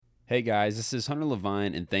Hey guys, this is Hunter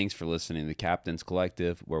Levine, and thanks for listening to the Captain's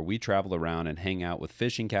Collective, where we travel around and hang out with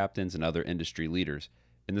fishing captains and other industry leaders.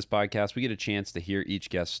 In this podcast, we get a chance to hear each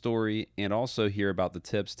guest's story and also hear about the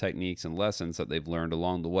tips, techniques, and lessons that they've learned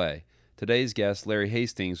along the way. Today's guest, Larry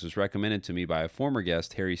Hastings, was recommended to me by a former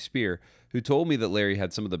guest, Harry Spear, who told me that Larry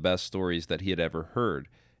had some of the best stories that he had ever heard.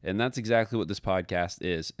 And that's exactly what this podcast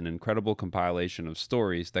is, an incredible compilation of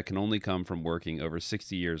stories that can only come from working over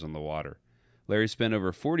 60 years on the water. Larry spent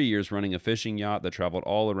over 40 years running a fishing yacht that traveled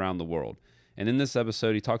all around the world. And in this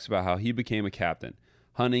episode, he talks about how he became a captain,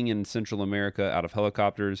 hunting in Central America out of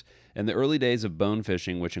helicopters, and the early days of bone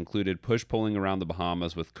fishing, which included push-pulling around the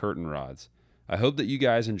Bahamas with curtain rods. I hope that you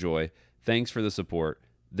guys enjoy. Thanks for the support.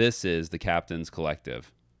 This is the Captain's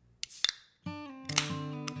Collective.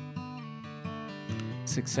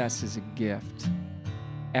 Success is a gift.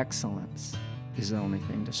 Excellence is the only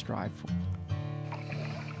thing to strive for.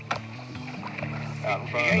 He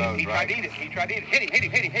tried to eat it. Hit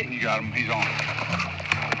him. You got him. He's on.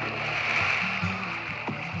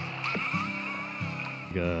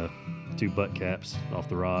 Two butt caps off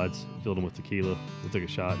the rods, filled them with tequila. We took a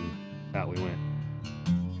shot and out we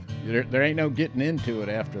went. There ain't no getting into it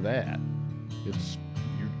after that.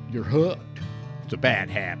 You're hooked. It's a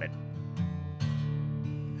bad habit.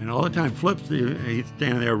 And all the time, Flip's he's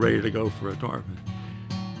standing there ready to go for a tarpon.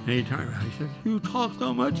 And he turned around. He says, "You talk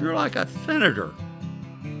so much, you're like a senator."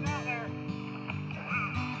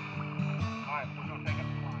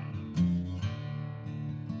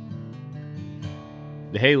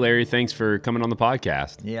 Hey, Larry, thanks for coming on the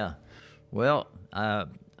podcast. Yeah. Well,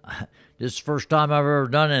 this is the first time I've ever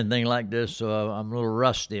done anything like this, so I'm a little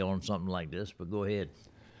rusty on something like this, but go ahead.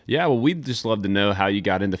 Yeah, well, we'd just love to know how you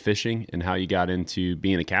got into fishing and how you got into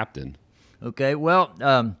being a captain. Okay, well,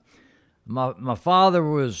 my father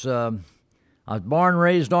was, I was born and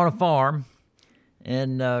raised on a farm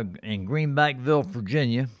in Greenbackville,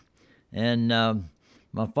 Virginia, and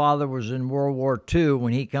my father was in World War II.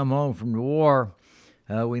 When he come home from the war,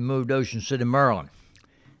 we moved to Ocean City, Maryland,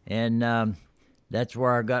 and that's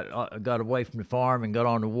where I got away from the farm and got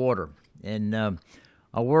on the water. And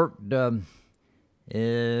I worked when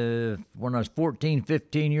I was 14,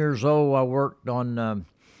 15 years old. I worked on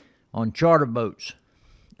charter boats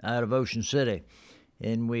out of Ocean City,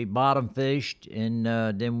 and we bottom fished, and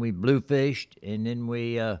then we blue fished, and then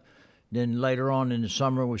later on in the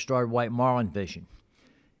summer we started white marlin fishing,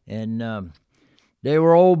 and they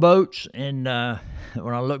were old boats, and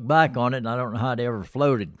when I look back on it, I don't know how they ever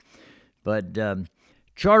floated. But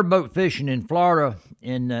charter boat fishing in Florida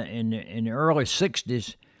in the early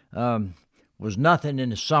 60s was nothing in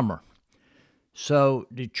the summer. So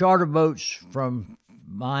the charter boats from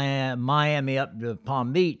Miami up to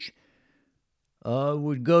Palm Beach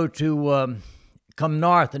would go to come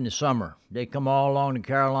north in the summer. They come all along the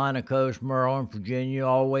Carolina coast, Maryland, Virginia,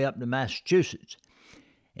 all the way up to Massachusetts.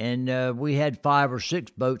 And we had 5 or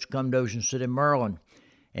 6 boats come to Ocean City, Maryland.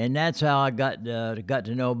 And that's how I got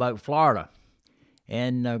to know about Florida.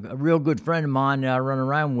 And a real good friend of mine that I run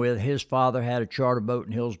around with, his father had a charter boat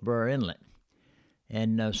in Hillsborough Inlet.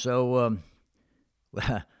 And so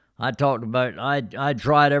I talked about, I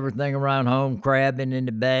tried everything around home, crabbing in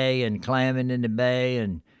the bay and clamming in the bay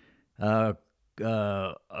and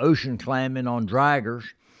ocean clamming on draggers.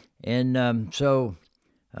 And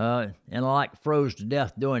and I like froze to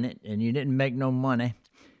death doing it, and you didn't make no money,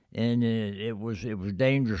 and it was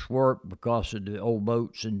dangerous work because of the old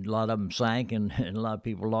boats, and a lot of them sank, and a lot of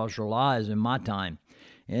people lost their lives in my time.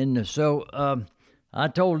 And so I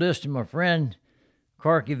told this to my friend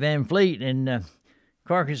Corky Van Fleet, and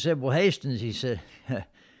Corky said, "Well, Hastings," he said,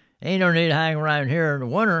 "ain't no need to hang around here in the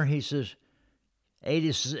winter." He says,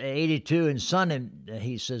 82 and sunny,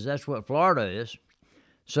 he says, "that's what Florida is."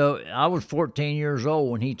 So I was 14 years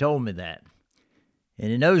old when he told me that.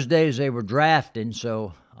 And in those days, they were drafting,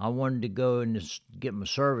 so I wanted to go and get my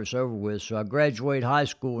service over with. So I graduated high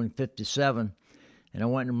school in 57, and I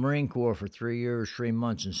went in the Marine Corps for 3 years, 3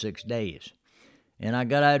 months, and 6 days. And I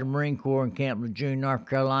got out of the Marine Corps in Camp Lejeune, North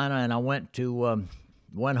Carolina, and I went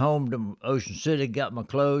home to Ocean City, got my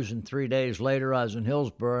clothes, and 3 days later, I was in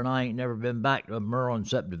Hillsborough, and I ain't never been back to Maryland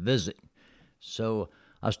except to visit. So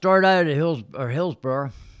I started out at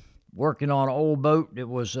Hillsborough, working on an old boat. It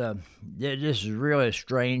was this is really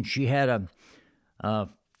strange. She had a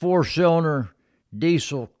 4-cylinder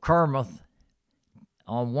diesel Kermith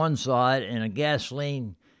on one side and a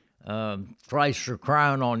gasoline Chrysler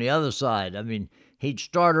Crown on the other side. I mean, he'd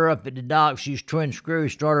start her up at the dock. She's twin screw.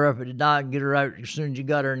 Start her up at the dock and get her out. As soon as you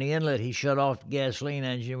got her in the inlet, he shut off the gasoline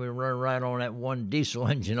engine. We run right on that one diesel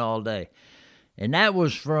engine all day. And that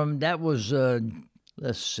was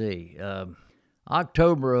let's see,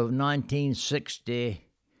 October of 1960,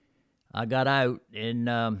 I got out and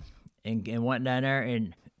went down there,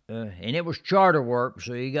 and it was charter work,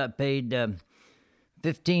 so you got paid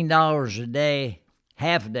 $15 a day,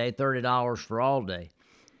 half a day, $30 for all day.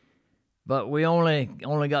 But we only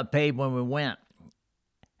got paid when we went.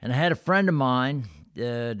 And I had a friend of mine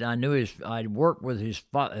that I knew I'd worked with his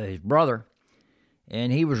brother,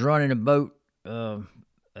 and he was running a boat down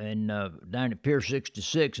at Pier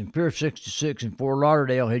 66, and Pier 66 in Fort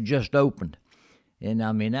Lauderdale had just opened. And,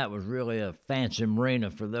 I mean, that was really a fancy marina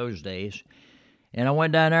for those days. And I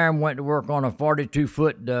went down there and went to work on a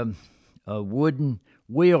 42-foot wooden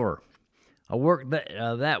wheeler. I worked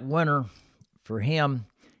that winter for him,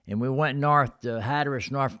 and we went north to Hatteras,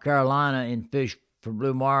 North Carolina, and fished for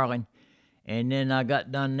blue marlin. And then I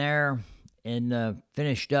got done there and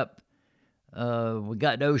finished up. We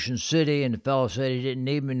got to Ocean City, and the fellow said he didn't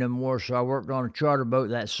need me no more, so I worked on a charter boat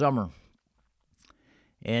that summer.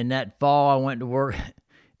 And that fall, I went to work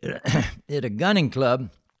at a gunning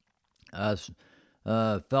club.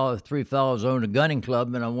 Three fellows owned a gunning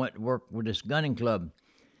club, and I went to work with this gunning club.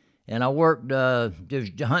 And I worked, the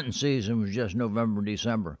hunting season was just November,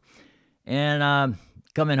 December. And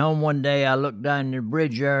coming home one day, I looked down the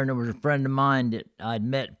bridge there, and there was a friend of mine that I'd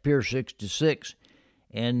met at Pier 66.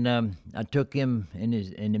 And I took him and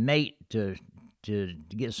the mate to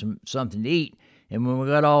get something to eat. And when we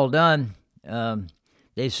got all done,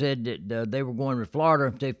 they said that they were going to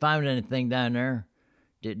Florida. If they found anything down there,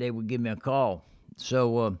 that they would give me a call.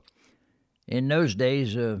 So in those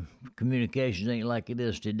days, communications ain't like it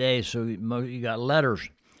is today, so you got letters.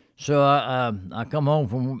 So I come home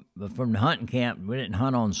from the hunting camp. We didn't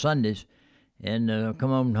hunt on Sundays. And I come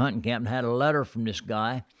home from the hunting camp and had a letter from this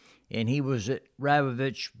guy, and he was at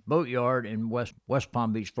Ravovich Boatyard in West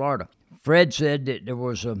Palm Beach, Florida. Fred said that there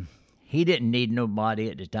was he didn't need nobody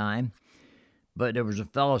at the time, but there was a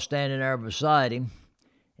fellow standing there beside him,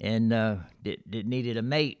 and that needed a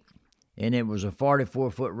mate, and it was a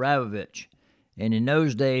 44-foot Ravovich. And in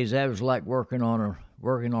those days, that was like working on a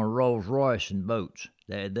Rolls Royce in boats.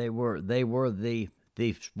 They were the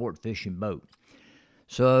sport fishing boat.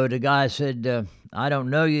 So the guy said, "I don't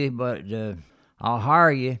know you, but I'll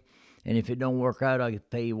hire you, and if it don't work out, I'll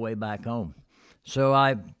pay you way back home." So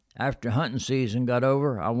after hunting season got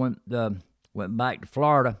over, I went back to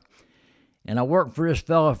Florida, and I worked for this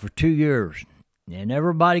fella for 2 years. And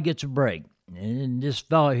everybody gets a break. And this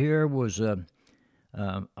fella here was a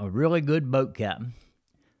really good boat captain.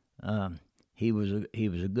 He was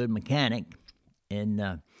a good mechanic,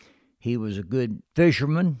 and he was a good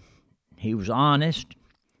fisherman. He was honest,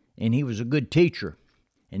 and he was a good teacher.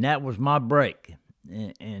 And that was my break.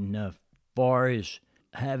 And far as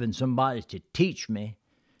having somebody to teach me,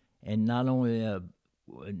 and not only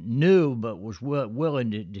knew but was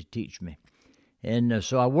willing to teach me. And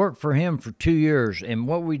so I worked for him for 2 years. And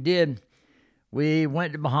what we did, we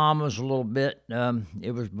went to Bahamas a little bit.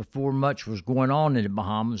 It was before much was going on in the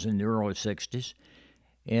Bahamas in the early 60s.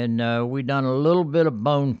 And we done a little bit of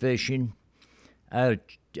bone fishing out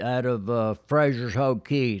of Fraser's Hog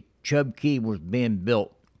Key. Chub Key was being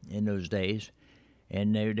built in those days.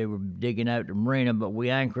 And they were digging out the marina, but we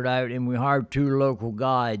anchored out, and we hired 2 local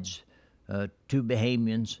guides, 2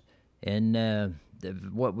 Bahamians. And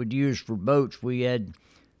what we'd use for boats, they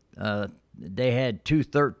had 2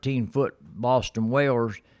 13-foot Boston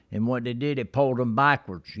whalers, and what they did, they pulled them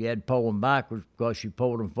backwards. You had to pull them backwards because you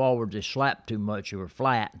pulled them forwards, they slapped too much, they were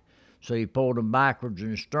flat. So you pulled them backwards,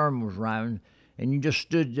 and the stern was round, and you just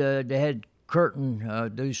stood, they had curtain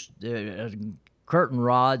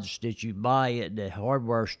rods that you buy at the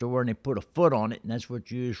hardware store, and they put a foot on it, and that's what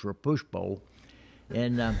you use for a push pole.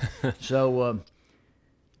 And so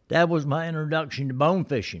that was my introduction to bone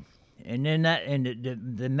fishing. And then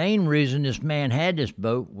the main reason this man had this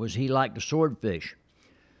boat was he liked to swordfish.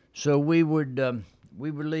 So we would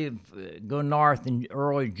leave, go north in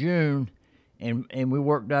early June, and we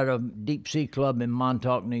worked out a deep sea club in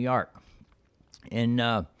Montauk, New York. And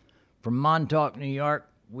from Montauk, New York,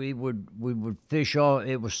 we would fish all.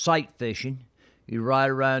 It was sight fishing. You ride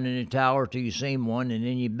around in the tower till you seen one, and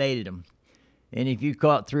then you baited them. And if you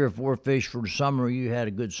caught 3 or 4 fish for the summer, you had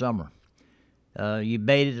a good summer. You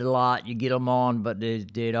baited a lot, you get them on, but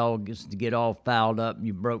they'd all get all fouled up, and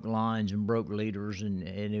you broke lines and broke leaders,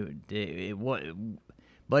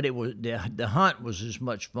 but the hunt was as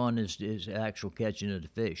much fun as actual catching of the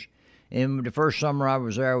fish. And the first summer I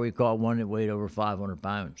was there, we caught one that weighed over 500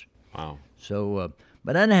 pounds. Wow. So,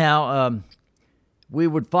 but anyhow, we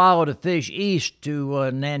would follow the fish east to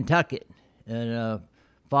Nantucket, and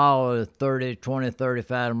follow a 30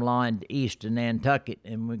 fathom line east to Nantucket,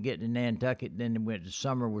 and we get to Nantucket, then the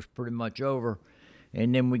summer was pretty much over,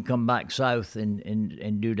 and then we'd come back south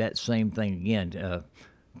and do that same thing again.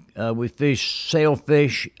 We fished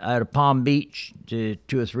sailfish out of Palm Beach to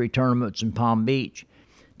 2 or 3 tournaments in Palm Beach.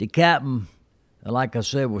 The captain, like I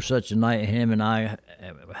said, was such a night. Him and I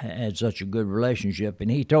had such a good relationship, and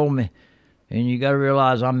he told me, and you got to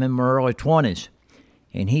realize I'm in my early 20s,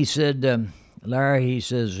 and he said, Larry, he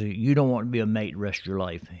says, you don't want to be a mate the rest of your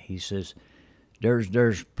life. He says,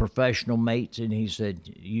 there's professional mates, and he said,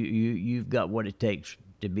 you've got what it takes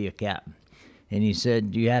to be a captain. And he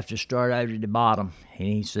said, you have to start out at the bottom. And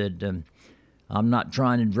he said, I'm not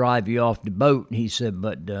trying to drive you off the boat. He said,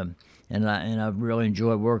 but and I really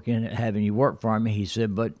enjoy having you work for me. He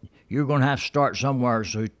said, but you're going to have to start somewhere,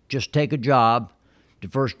 so just take a job, the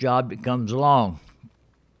first job that comes along.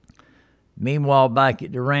 Meanwhile, back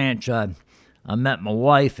at the ranch, I met my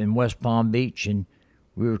wife in West Palm Beach, and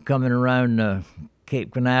we were coming around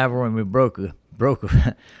Cape Canaveral, and we broke a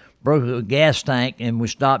gas tank, and we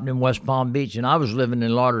stopped in West Palm Beach, and I was living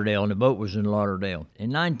in Lauderdale, and the boat was in Lauderdale.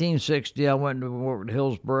 In 1960, I went to work at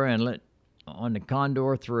Hillsborough Inlet on the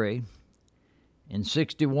Condor 3. In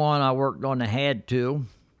 61, I worked on the Had 2.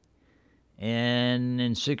 And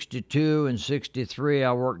in 62 and 63,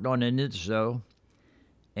 I worked on the Nitso.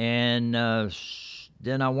 And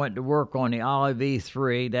then I went to work on the Olive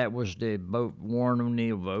E3. That was the boat, Warren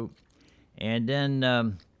O'Neill boat. And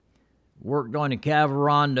then worked on the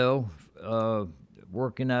Cavarondo,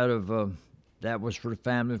 working out of, that was for the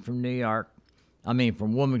family from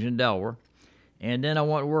from Wilmington, Delaware. And then I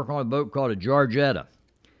went to work on a boat called a Georgetta.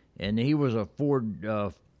 And he was a Ford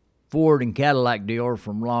and Cadillac dealer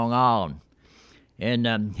from Long Island.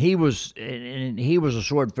 And he was a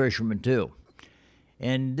sword fisherman too.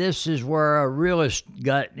 And this is where I really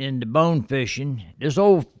got into bone fishing. This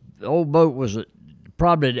old boat was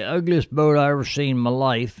probably the ugliest boat I ever seen in my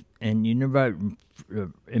life. And you never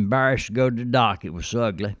embarrassed to go to the dock. It was so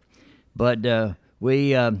ugly. But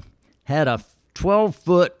we had a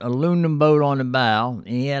 12-foot aluminum boat on the bow, and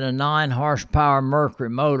he had a 9-horsepower Mercury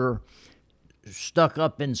motor stuck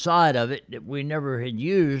up inside of it that we never had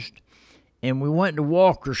used. And we went to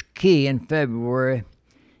Walker's Key in February,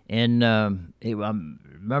 and I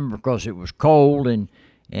remember because it was cold, and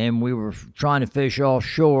we were trying to fish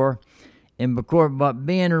offshore. And because about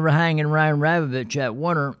being hanging around Ravovich that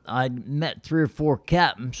winter, I met 3 or 4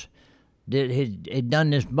 captains that had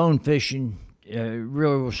done this bone fishing,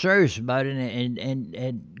 really was serious about it, and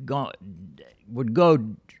had would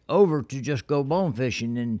go over to just go bone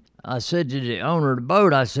fishing. And I said to the owner of the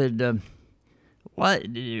boat, I said, "What?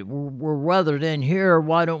 We're weathered in here.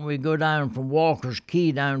 Why don't we go down from Walker's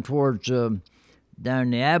Key down towards down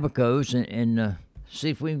the Abacos and see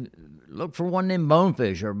if we look for one of them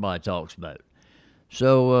bonefish everybody talks about?"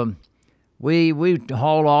 So we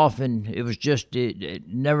hauled off, and it was just it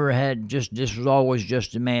never had just this was always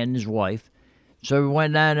just a man and his wife. So we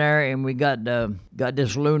went down there, and we got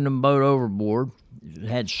this aluminum boat overboard,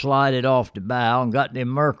 had slided off the bow, and got the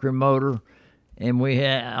Mercury motor, and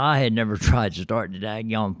I had never tried to start the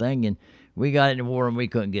daggone thing, and we got in the water and we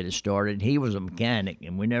couldn't get it started. He was a mechanic,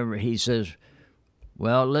 and he says,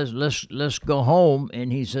 "Well, let's go home,"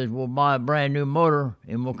 and he says, "We'll buy a brand new motor,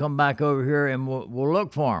 and we'll come back over here and we'll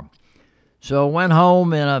look for him." So I went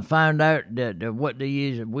home, and I found out that what they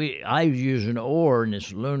use. I was using an oar in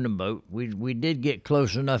this aluminum boat. We did get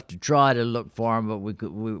close enough to try to look for him, but we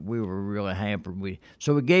were really hampered.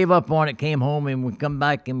 So we gave up on it, came home, and we come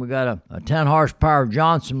back, and we got a 10 horsepower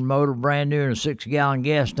Johnson motor, brand new, and a 6-gallon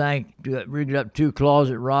gas tank. Rigged up 2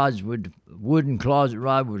 closet rods with wooden closet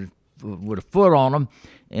rod with a foot on them,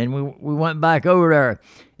 and we went back over there,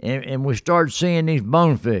 and we started seeing these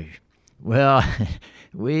bonefish. Well,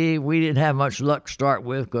 we didn't have much luck to start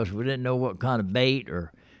with because we didn't know what kind of bait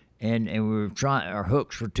and we were trying. Our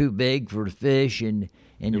hooks were too big for the fish. And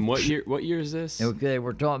what year is this? Okay,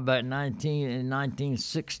 we're talking about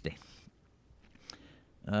 1960.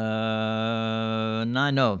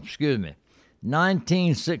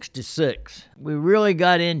 1966. We really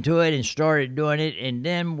got into it and started doing it, and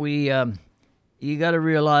then we you got to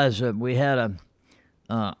realize that we had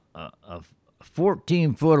a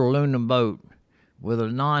 14-foot aluminum boat with a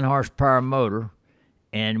 9-horsepower motor,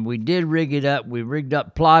 and we did rig it up. We rigged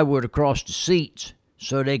up plywood across the seats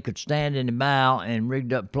so they could stand in the bow, and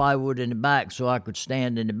rigged up plywood in the back so I could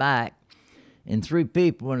stand in the back. And 3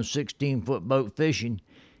 people in a 16-foot boat fishing.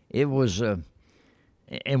 It was,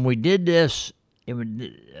 and we did this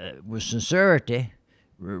with sincerity.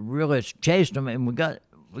 Really chased them, and we got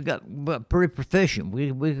pretty proficient.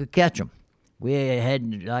 We could catch them. We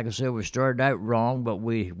had, like I said, we started out wrong, but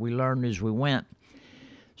we learned as we went.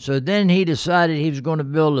 So then he decided he was going to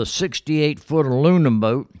build a 68-foot aluminum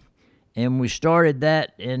boat, and we started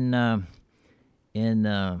that in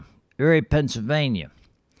Erie, Pennsylvania,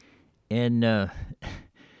 and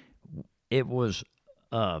it was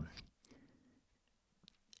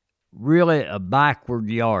really a backward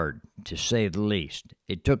yard, to say the least.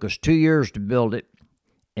 It took us 2 years to build it,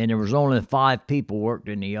 and there was only 5 people worked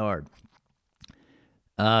in the yard.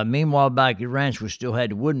 Meanwhile, back at ranch, we still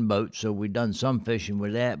had the wooden boat, so we done some fishing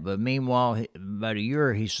with that. But meanwhile, about a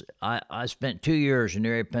year, I spent 2 years in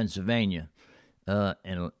Erie, Pennsylvania,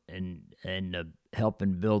 and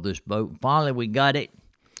helping build this boat. Finally, we got it,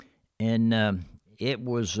 and it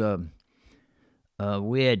was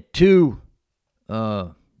we had 2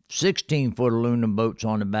 16-foot aluminum boats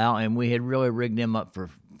on the bow, and we had really rigged them up for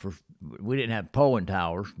we didn't have pulling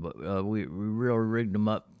towers, but we really rigged them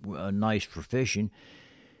up nice for fishing.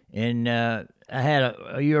 And I had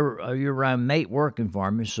a year-round mate working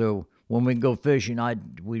for me, so when we go fishing,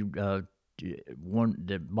 the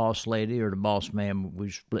boss lady or the boss man,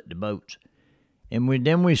 we split the boats. And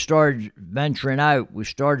then we started venturing out. We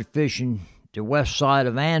started fishing the west side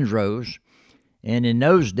of Andros, and in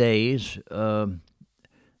those days, looking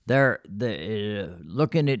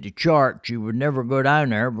at the chart, you would never go down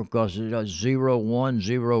there because it was 0-1,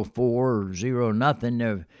 0-4, or 0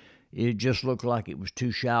 nothing. It just looked like it was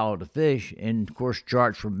too shallow to fish. And of course,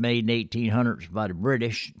 charts were made in 1800s by the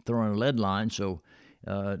British throwing a lead line, so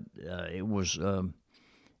it was.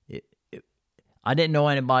 I didn't know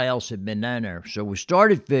anybody else had been down there, so we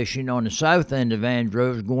started fishing on the south end of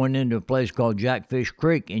Andros, going into a place called Jackfish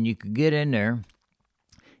Creek, and you could get in there,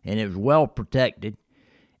 and it was well protected.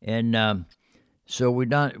 And so we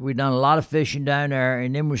done a lot of fishing down there,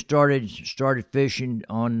 and then we started fishing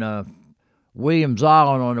on Williams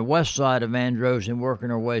Island on the west side of Andros and working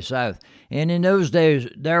our way south. And in those days,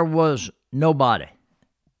 there was nobody.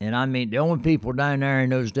 And I mean, the only people down there in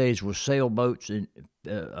those days were sailboats and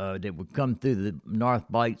that would come through the North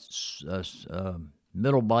Bight,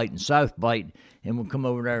 Middle Bight, and South Bight, and would come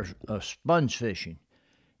over there sponge fishing.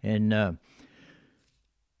 And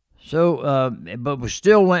but we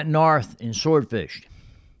still went north and swordfished.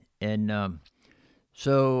 And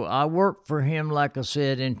so I worked for him, like I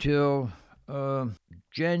said, until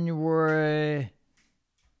January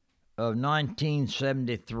of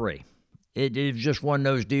 1973. It was just one of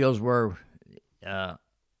those deals where,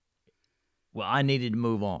 I needed to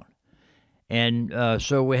move on. And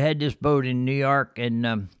so we had this boat in New York,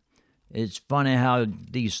 and it's funny how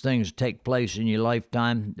these things take place in your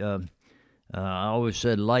lifetime. I always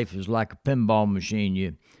said life is like a pinball machine.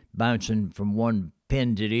 You bouncing from one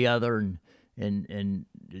pin to the other, and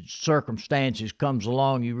circumstances comes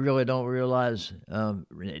along you really don't realize at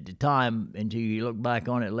the time until you look back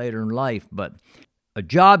on it later in life. But a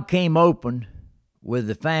job came open with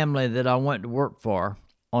the family that I went to work for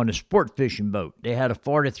on a sport fishing boat. They had a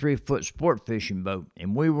 43-foot sport fishing boat,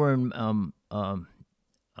 and we were in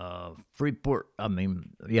Freeport,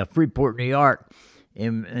 New York,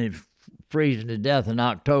 and freezing to death in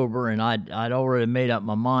October, and I'd already made up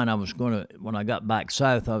my mind when I got back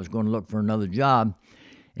south, I was going to look for another job.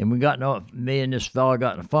 And me and this fella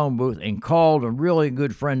got in a phone booth and called a really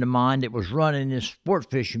good friend of mine that was running this sport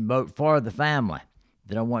fishing boat for the family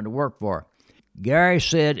that I wanted to work for. Gary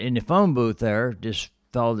said in the phone booth there, this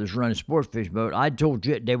fellow that's running a sport fishing boat, I told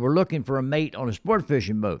Jack they were looking for a mate on a sport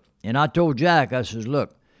fishing boat. And I told Jack, I says,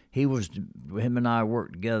 look, him and I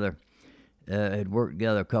worked together, had worked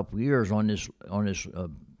together a couple of years on this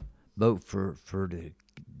boat for the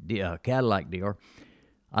Cadillac dealer.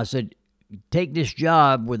 I said, take this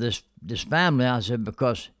job with this family. I said,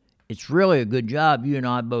 because it's really a good job. You and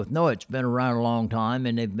I both know it's been around a long time,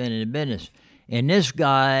 and they've been in the business. And this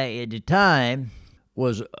guy at the time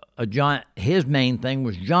was a giant. His main thing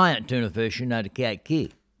was giant tuna fishing out of Cat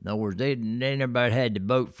Key. In other words, they never had the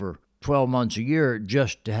boat for 12 months a year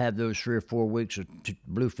just to have those 3 or 4 weeks of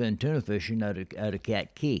bluefin tuna fishing out of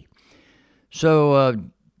Cat Key. So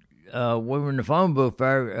we were in the phone booth.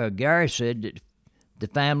 Gary said that the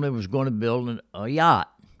family was going to build a yacht.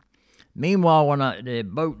 Meanwhile,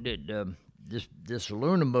 this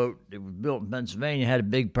aluminum boat that was built in Pennsylvania had a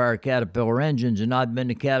big pair of Caterpillar engines, and I'd been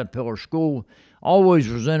to Caterpillar school. Always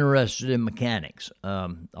was interested in mechanics.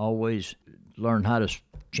 Always learned how to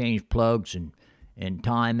change plugs and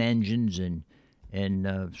time engines,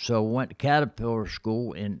 and so went to Caterpillar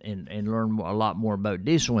school and learned a lot more about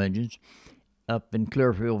diesel engines up in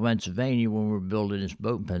Clearfield, Pennsylvania, when we were building this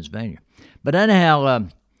boat in Pennsylvania. But anyhow,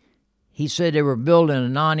 he said they were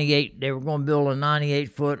building They were going to build a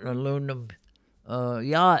 98-foot aluminum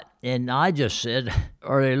yacht, and I just said,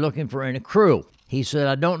 "Are they looking for any crew?" He said,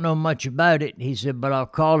 "I don't know much about it." He said, "But I'll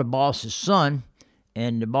call the boss's son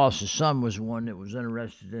and the boss's son was the one that was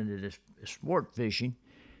interested in this sport fishing,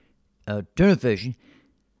 tuna fishing.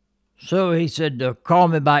 So he said, call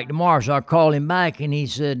me back tomorrow. So I called him back, and he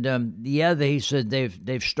said, he said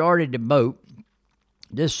they've started the boat.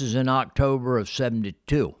 This is in October of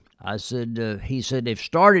 '72. I said, he said they've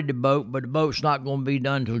started the boat, but the boat's not going to be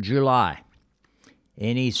done till July.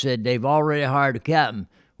 And he said they've already hired a captain.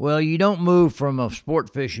 Well, you don't move from a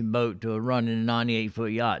sport fishing boat to a running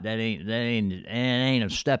 98-foot yacht. That ain't a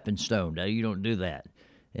stepping stone. You don't do that.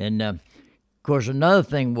 And of course, another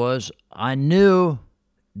thing was I knew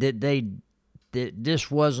that this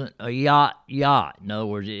wasn't a yacht. In other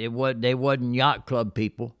words, they wasn't yacht club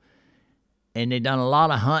people, and they done a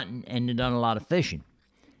lot of hunting and they done a lot of fishing.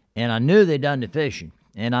 And I knew they done the fishing,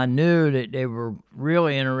 and I knew that they were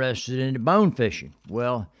really interested in the bone fishing.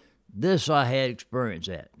 Well, this I had experience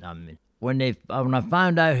at. I mean, when I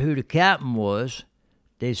found out who the captain was,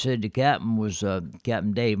 they said the captain was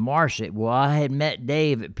Captain Dave Marcy. Well, I had met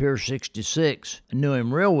Dave at Pier 66. I knew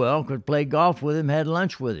him real well, could play golf with him, had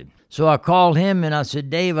lunch with him. So I called him and I said,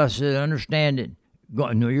 Dave, I said, I understand that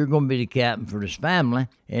you're going to be the captain for this family.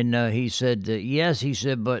 And he said, yes. He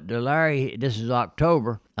said, but Larry, this is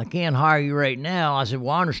October. I can't hire you right now. I said,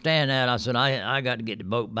 well, I understand that. I said, I got to get the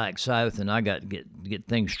boat back south, and I got to get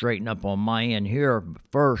things straightened up on my end here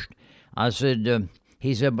first. I said,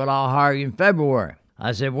 he said, but I'll hire you in February.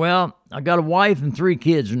 I said, well, I got a wife and 3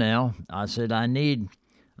 kids now. I said, I can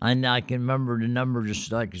remember the number just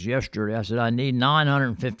like it's yesterday. I said, I need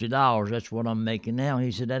 $950. That's what I'm making now.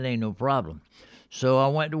 He said, that ain't no problem. So I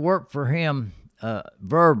went to work for him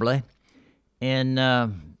verbally,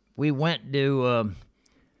 and we went to,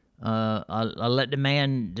 I let the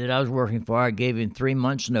man that I was working for, I gave him 3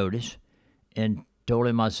 months' notice and told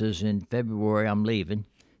him, I says, in February I'm leaving.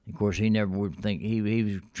 Of course, he never would think, he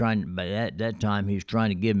was trying, by that time, he was trying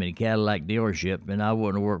to give me the Cadillac dealership, and I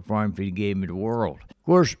wouldn't have worked for him if he gave me the world. Of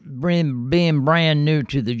course, being brand new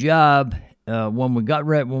to the job, when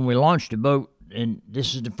we launched the boat, and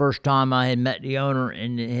this is the first time I had met the owner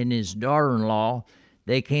and his daughter-in-law,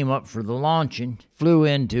 they came up for the launching, flew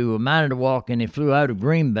into Manitowoc, and they flew out of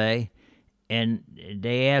Green Bay, and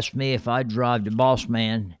they asked me if I'd drive the boss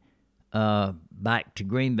man back to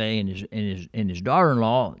Green Bay and his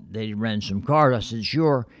daughter-in-law. They ran some cars. I said,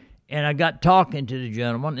 sure. And I got talking to the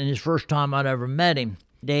gentleman, and it's the first time I'd ever met him.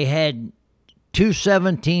 They had 2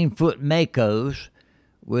 17-foot Makos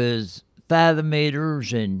with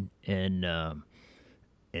fathometers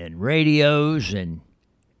and radios and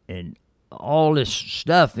all this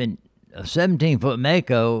stuff. And a 17-foot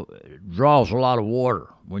Mako draws a lot of water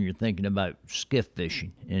when you're thinking about skiff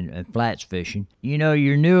fishing and flats fishing. You know,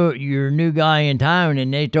 you're a new guy in town,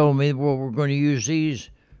 and they told me, well, we're going to use these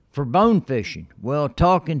for bone fishing. Well,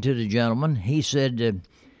 talking to the gentleman, he said,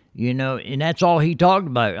 you know, and that's all he talked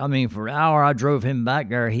about. I mean, for an hour I drove him back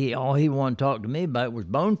there. All he wanted to talk to me about was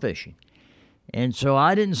bone fishing. And so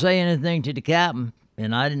I didn't say anything to the captain,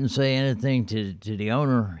 and I didn't say anything to the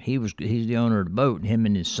owner. He's the owner of the boat, him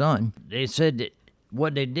and his son. They said that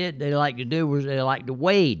what they like to do was they like to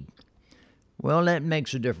wade. Well, that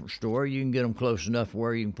makes a different story. You can get them close enough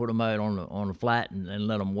where you can put them out on the flat and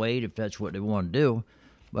let them wade if that's what they want to do.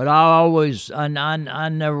 But I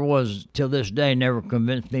never was, till this day, never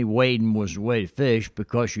convinced me wading was the way to fish,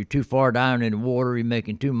 because you're too far down in the water, you're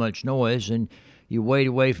making too much noise, and you wade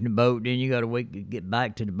away from the boat, then you got to get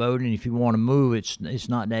back to the boat, and if you want to move, it's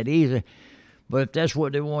not that easy. But if that's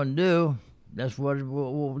what they want to do, that's what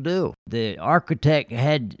we'll do. The architect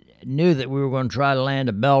knew that we were going to try to land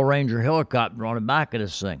a Bell Ranger helicopter on the back of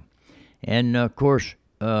this thing. And, of course,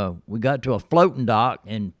 we got to a floating dock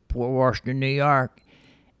in Port Washington, New York,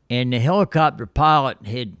 and the helicopter pilot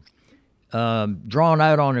had drawn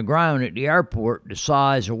out on the ground at the airport the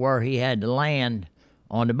size of where he had to land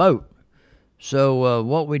on the boat. So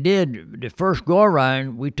what we did, the first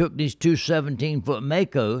go-around, we took these 2 17-foot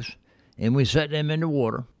Makos, and we set them in the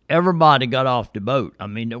water. Everybody got off the boat. I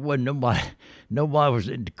mean, there wasn't nobody was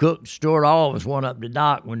in the cook store. All of us went up the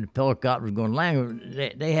dock when the helicopter was going to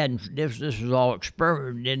land. They hadn't, this was all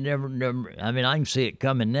experiment. They never, I mean, I can see it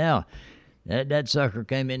coming now. That sucker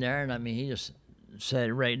came in there, and I mean, he just sat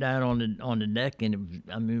it right down on the deck, and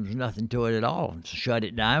there was nothing to it at all. So shut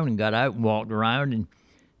it down and got out and walked around,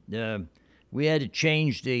 and we had to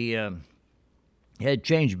change the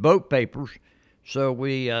boat papers. So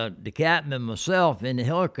we, the captain and myself and the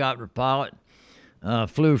helicopter pilot,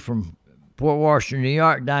 flew from Port Washington, New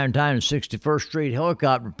York, downtown to 61st Street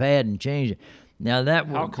helicopter pad and changed it. Now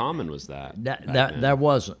how common was that? There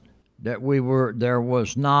wasn't. There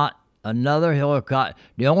was not another helicopter.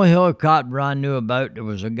 The only helicopter I knew about, there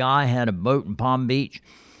was a guy had a boat in Palm Beach,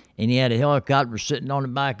 and he had a helicopter sitting on the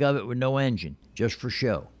back of it with no engine, just for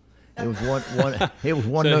show. It was one. It was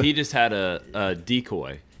one. So he just had a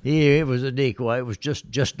decoy. Yeah, it was a decoy. It was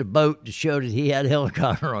just a boat to show that he had a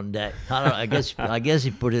helicopter on deck. I guess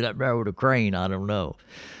he put it up there with a crane. I don't know,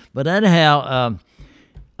 but anyhow,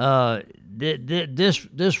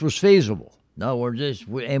 this was feasible. In other words,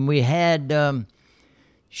 we had.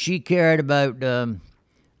 She carried about 4,000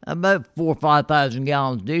 or 5,000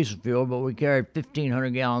 gallons of diesel fuel, but we carried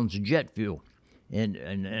 1,500 gallons of jet fuel in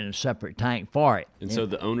a separate tank for it. And so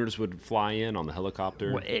the owners would fly in on the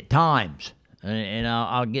helicopter? At times. And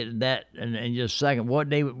I'll get to that in just a second. What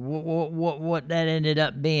that ended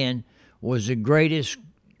up being was the greatest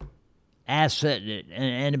asset that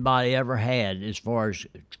anybody ever had as far as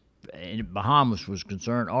Bahamas was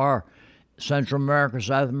concerned, or Central America,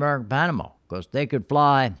 South America, Panama, because they could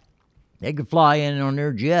fly in on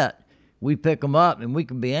their jet. We pick them up, and we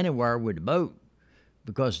could be anywhere with the boat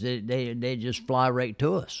because they just fly right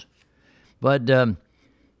to us. But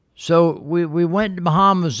so we went to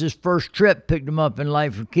Bahamas this first trip, picked them up in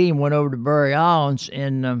Lightfoot Key, and went over to Berry Islands.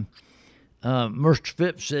 And Mr.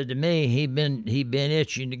 Phipps said to me, he'd been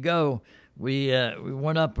itching to go. We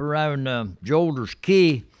went up around Jolder's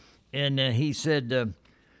Key, and he said,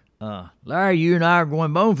 Larry, you and I are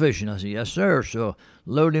going bone fishing. I said, yes, sir. So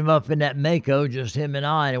load him up in that Mako, just him and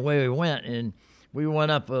I, and away we went. And we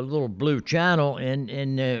went up a little blue channel,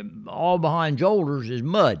 and all behind Jolder's is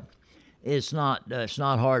mud. It's not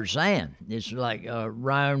hard sand. It's like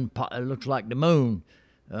round. It looks like the moon,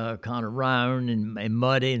 kind of round and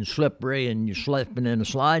muddy and slippery, and you're slipping and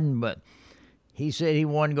sliding. But he said he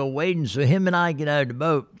wanted to go wading, so him and I get out of the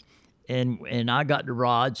boat, and I got the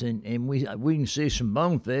rods, and we can see some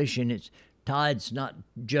bonefish, and it's tide's not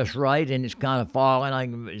just right, and it's kind of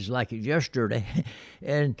falling. It's like it's yesterday,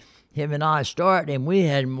 and him and I start, and we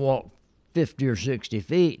hadn't walked 50 or 60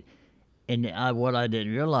 feet. And what I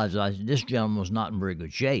didn't realize was this gentleman was not in very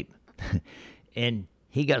good shape. And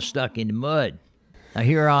he got stuck in the mud. Now,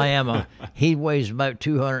 here I am. He weighs about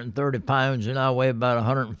 230 pounds, and I weigh about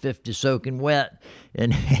 150 soaking wet.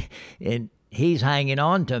 And he's hanging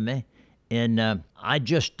on to me. And I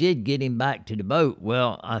just did get him back to the boat.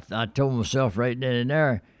 Well, I told myself right then and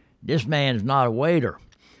there, this man's not a waiter.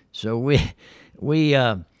 So we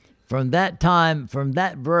from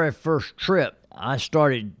that very first trip, I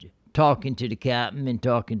started talking to the captain and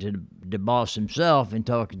talking to the boss himself and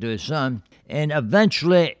talking to his son. And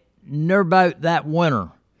eventually, near about that winter,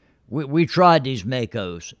 we tried these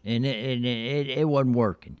Makos, and it wasn't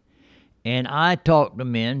working. And I talked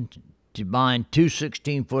them into buying two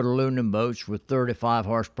 16-foot aluminum boats with 35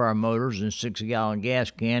 horsepower motors and a 6-gallon gas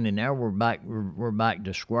can, and now we're back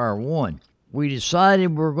to square one. We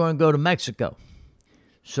decided we were going to go to Mexico.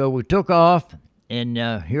 So we took off. And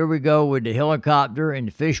here we go with the helicopter and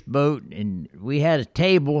the fish boat, and we had a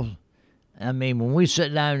table. I mean, when we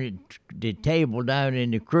sat down at the table down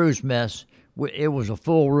in the cruise mess, it was a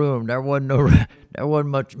full room. There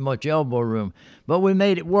wasn't much elbow room, but we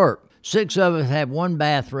made it work. 6 of us had one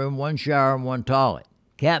bathroom, one shower, and one toilet.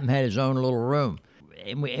 Captain had his own little room,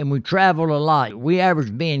 and we traveled a lot. We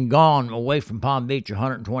averaged being gone away from Palm Beach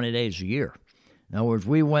 120 days a year. In other words,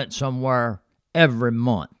 we went somewhere every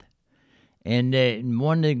month. And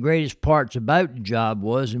one of the greatest parts about the job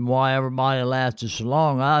was, and why everybody lasted so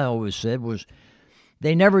long, I always said, was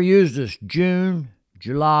they never used us June,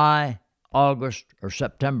 July, August, or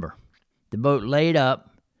September. The boat laid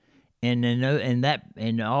up, and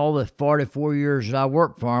in all the 44 years that I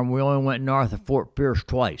worked for them, we only went north of Fort Pierce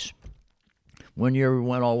twice. One year we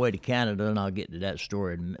went all the way to Canada, and I'll get to that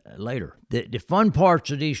story later. The fun parts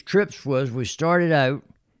of these trips was we started out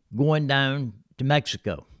going down to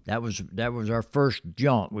Mexico. That was our first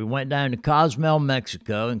jaunt. We went down to Cozumel,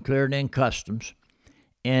 Mexico, and cleared in customs.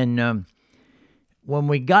 And when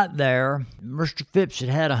we got there, Mr. Phipps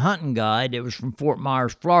had a hunting guide that was from Fort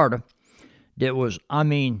Myers, Florida.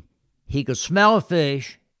 He could smell a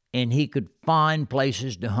fish, and he could find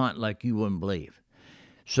places to hunt like you wouldn't believe.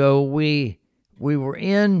 So we were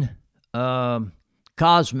in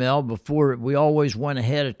Cozumel before. We always went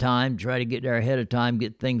ahead of time, try to get there ahead of time,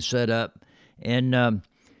 get things set up. And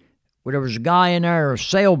there was a guy in there, a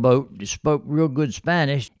sailboat, that spoke real good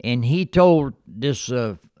Spanish, and he told this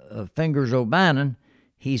Fingers O'Bannon,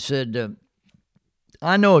 he said,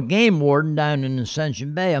 I know a game warden down in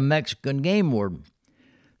Ascension Bay, a Mexican game warden.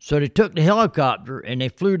 So they took the helicopter, and they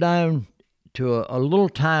flew down to a little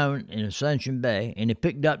town in Ascension Bay, and they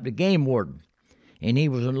picked up the game warden, and he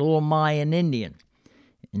was a little Mayan Indian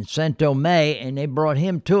in San Tomé, and they brought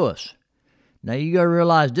him to us. Now, you got to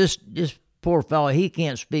realize this poor fellow, he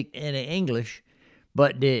can't speak any English,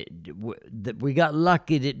 But we got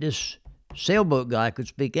lucky that this sailboat guy could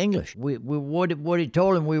speak English. What he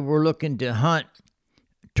told him, we were looking to hunt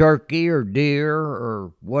turkey or deer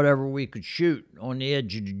or whatever we could shoot on the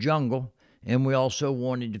edge of the jungle, and we also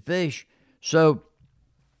wanted to fish. So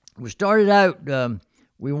we started out,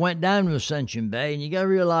 we went down to Ascension Bay, and you got to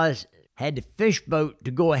realize, had the fish boat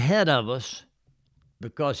to go ahead of us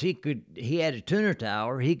because he had a tuna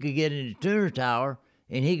tower. He could get in the tuna tower,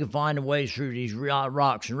 and he could find a way through these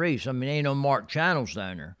rocks and reefs. I mean, ain't no marked channels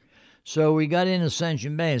down there. So we got in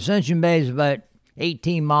Ascension Bay. Ascension Bay is about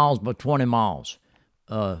 18 miles by 20 miles,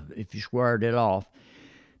 if you squared it off.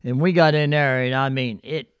 And we got in there, and I mean,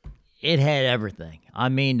 it had everything. I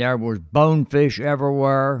mean, there was bonefish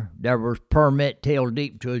everywhere. There was permit tail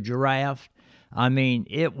deep to a giraffe. I mean,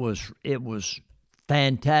 it was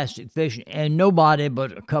fantastic fishing, and nobody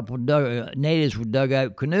but a couple of natives would dug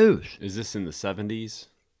out canoes. Is this in the 70s?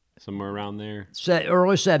 Somewhere around there?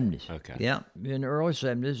 Early 70s. Okay. Yeah, in the early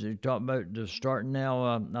 70s. You're talking about the starting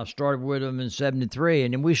now. I started with them in 73,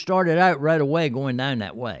 and then we started out right away going down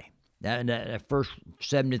that way. That first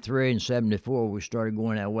 73 and 74, we started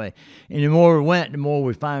going that way. And the more we went, the more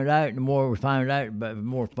we found out, and the more we found out, the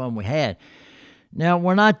more fun we had. Now,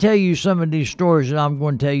 when I tell you some of these stories that I'm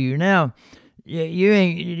going to tell you now,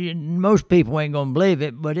 most people ain't going to believe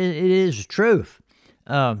it, but it is the truth.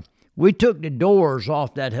 We took the doors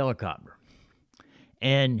off that helicopter,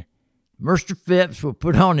 and Mr. Phipps would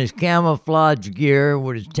put on his camouflage gear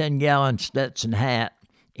with his 10-gallon Stetson hat,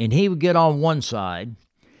 and he would get on one side,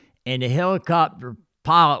 and the helicopter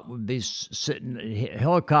pilot would be sitting.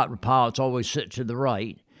 Helicopter pilots always sit to the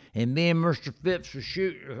right, and me and Mr. Phipps was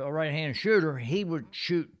a right-hand shooter. He would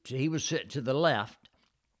sit to the left,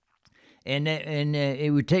 and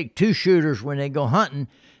it would take two shooters when they go hunting.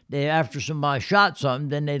 After somebody shot something,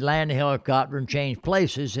 then they'd land the helicopter and change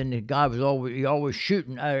places, and the guy was always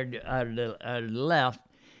shooting out of the left.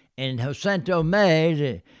 And Jacinto May,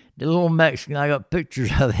 the little Mexican, I got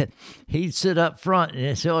pictures of it, he'd sit up front in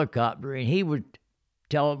his helicopter, and he would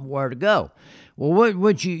tell them where to go. Well,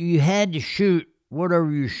 what you had to shoot,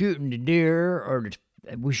 whatever you're shooting, the deer,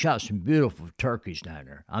 we shot some beautiful turkeys down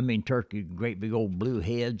there. I mean, turkey, great big old blue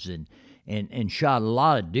heads, and shot a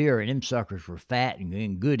lot of deer, and them suckers were fat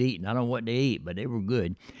and good eating. I don't know what they eat, but they were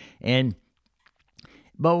good.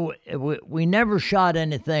 But we never shot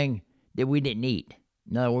anything that we didn't eat.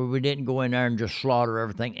 No, we didn't go in there and just slaughter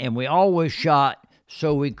everything. And we always shot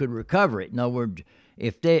so we could recover it. In other words,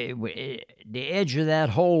 if the edge of that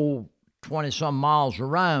whole 20-some miles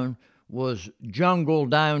around was jungle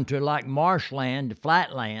down to like marshland, the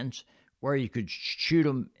flatlands, where you could shoot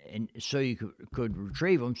them, and so you could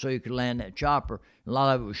retrieve them, so you could land that chopper. A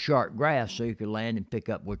lot of it was short grass, so you could land and pick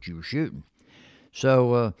up what you were shooting.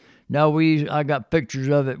 So I got pictures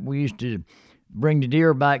of it. We used to bring the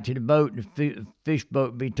deer back to the boat, and the fish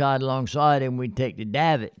boat would be tied alongside, and we'd take the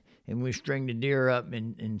davit and we string the deer up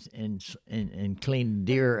and clean the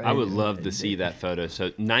deer. I would love to see that photo.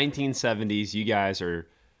 So 1970s, you guys are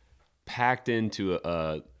packed into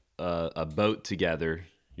a boat together.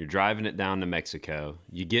 You're driving it down to Mexico.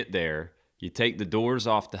 You get there. You take the doors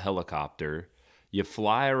off the helicopter. You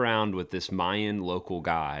fly around with this Mayan local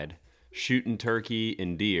guide, shooting turkey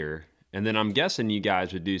and deer. And then I'm guessing you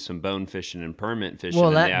guys would do some bone fishing and permit fishing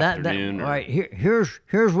in the afternoon. Right. Here's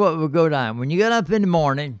what would go down. When you got up in the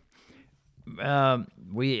morning,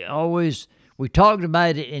 we talked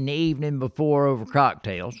about it in the evening before over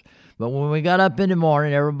cocktails. But when we got up in the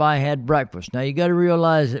morning, everybody had breakfast. Now, you got to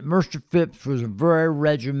realize that Mr. Phipps was a very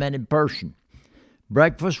regimented person.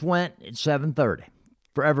 Breakfast went at 7:30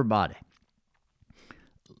 for everybody.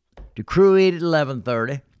 The crew ate at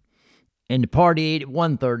 11:30, and the party ate at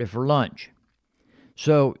 1:30 for lunch.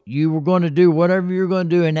 So you were going to do whatever you were going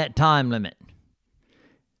to do in that time limit.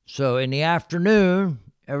 So in the afternoon,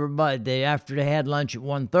 everybody, after they had lunch at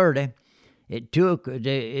 1:30, at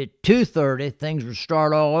 2:30, things would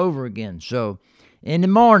start all over again. So in the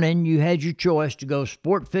morning, you had your choice to go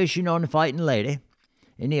sport fishing on the Fighting Lady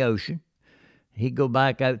in the ocean. He'd go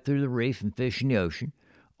back out through the reef and fish in the ocean.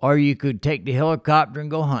 Or you could take the helicopter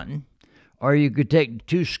and go hunting. Or you could take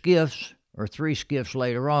 2 skiffs or 3 skiffs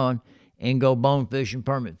later on and go bone fishing,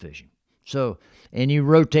 permit fishing. So, and you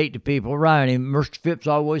rotate the people around. And Mr. Phipps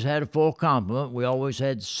always had a full complement. We always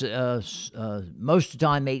had, most of the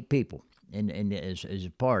time, 8 people. As a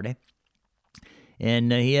party,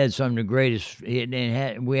 and he had some of the greatest.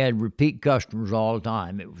 We had repeat customers all the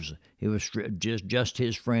time. It was just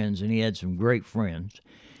his friends, and he had some great friends.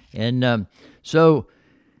 And so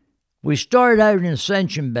we started out in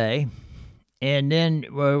Ascension Bay, and then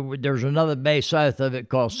there's another bay south of it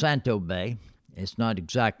called Santo Bay, It's not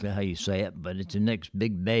exactly how you say it, but it's the next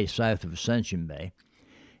big bay south of Ascension Bay.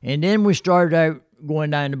 And then we started out going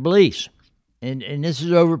down to Belize. And this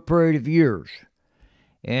is over a period of years.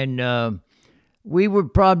 And we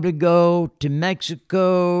would probably go to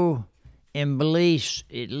Mexico and Belize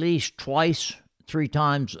at least twice, 3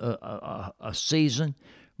 times a season.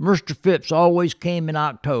 Mr. Phipps always came in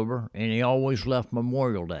October, and he always left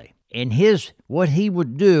Memorial Day. And what he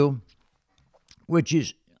would do, which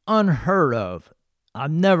is unheard of,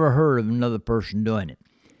 I've never heard of another person doing it.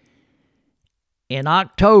 In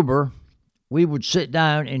October, we would sit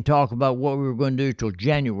down and talk about what we were going to do till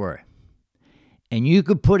January. And you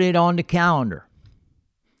could put it on the calendar.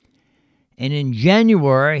 And in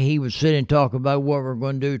January, he would sit and talk about what we're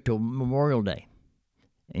going to do till Memorial Day.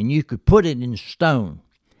 And you could put it in stone.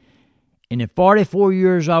 And in 44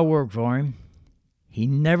 years I worked for him, he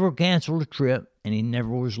never canceled a trip, and he never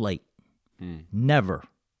was late. Never.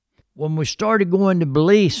 When we started going to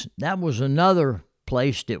Belize, that was another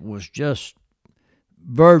place that was just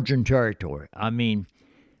virgin territory. I mean,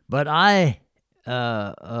 but I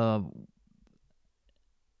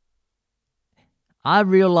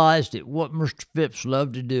realized that what Mr. Phipps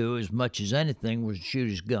loved to do as much as anything was to shoot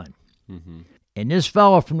his gun. Mm-hmm. And this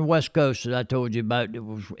fellow from the West Coast that I told you about,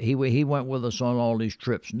 he went with us on all these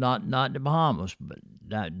trips, not the Bahamas, but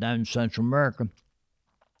down in Central America.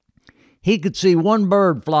 He could see one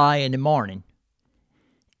bird fly in the morning,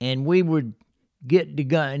 and we would get the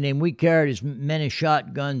gun, and we carried as many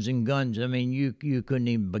shotguns and guns. I mean, you couldn't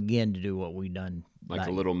even begin to do what we done. Like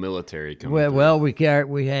a little military coming Well, we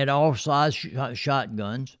had all size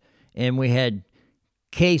shotguns, and we had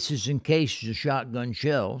cases and cases of shotgun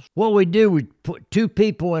shells. What we do, we put 2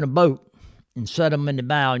 people in a boat and set them in the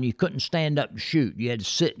bow, and you couldn't stand up to shoot. You had to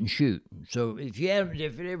sit and shoot. So if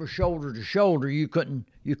it ever shoulder to shoulder, you couldn't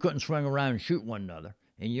swing around and shoot one another.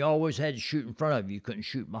 And you always had to shoot in front of you. You couldn't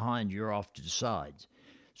shoot behind you or off to the sides.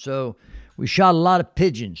 So we shot a lot of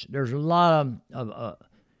pigeons. There's a lot of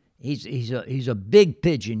he's a big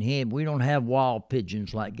pigeon. We don't have wild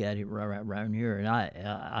pigeons like that around here. And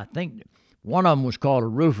I think one of them was called a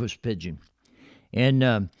Rufus pigeon.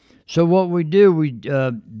 And so what we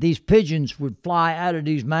do, these pigeons would fly out of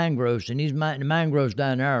these mangroves, and the mangroves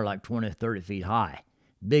down there are like 20, 30 feet high,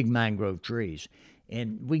 big mangrove trees.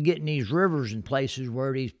 And we get in these rivers and places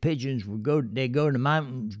where these pigeons they go to the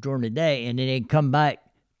mountains during the day, and then they'd come back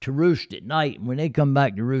to roost at night. And when they come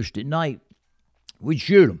back to roost at night, we'd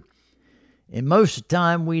shoot them. And most of the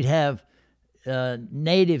time we'd have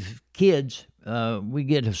native kids. We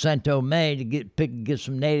get Jacinto May to get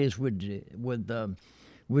some natives with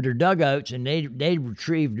their dugouts, and they'd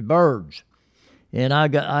retrieve the birds. And I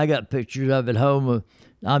got pictures of it home.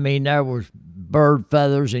 I mean, there was bird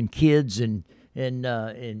feathers and kids and 5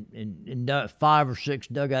 or 6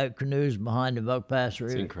 dugout canoes behind the Buck Pass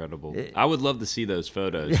River. It's incredible. I would love to see those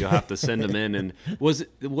photos. You'll have to send them in. And was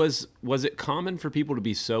it common for people to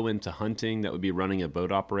be so into hunting that would be running a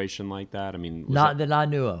boat operation like that? I mean, not that I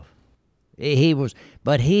knew of. He was,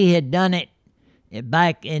 but he had done it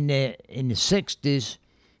back in the 60s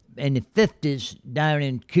and the 50s down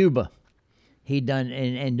in Cuba. He'd done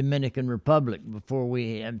in Dominican Republic before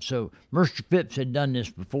so Mr. Phipps had done this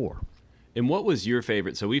before. And what was your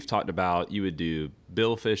favorite? So we've talked about you would do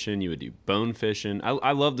bill fishing, you would do bone fishing.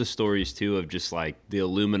 I love the stories too of just like the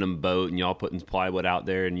aluminum boat and y'all putting plywood out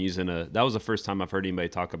there and using that was the first time I've heard anybody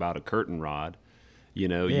talk about a curtain rod,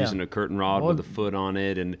 using a curtain rod with a foot on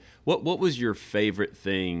it. And what was your favorite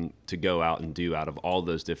thing to go out and do out of all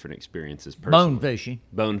those different experiences personally? Bone fishing.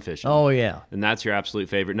 Bone fishing. Oh, yeah. And that's your absolute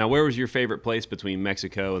favorite. Now, where was your favorite place between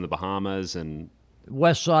Mexico and the Bahamas and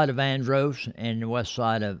west side of Andros and the west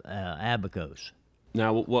side of Abacos.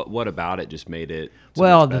 Now, what about it just made it so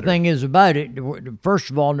well, much the better? thing is about it, first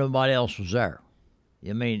of all, nobody else was there.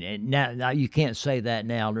 I mean, now you can't say that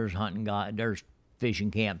now. There's there's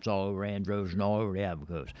fishing camps all over Andros and all over the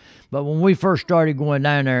Abacos. But when we first started going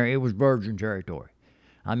down there, it was virgin territory.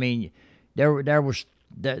 I mean, there was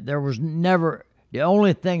never, the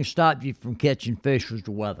only thing stopped you from catching fish was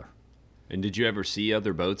the weather. And did you ever see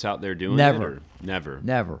other boats out there doing Never. it? Or?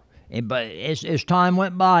 Never. But as time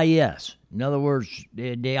went by, yes. In other words,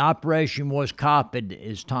 the operation was copied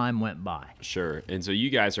as time went by. Sure. And so you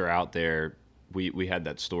guys are out there. We had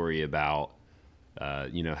that story about,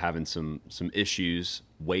 having some issues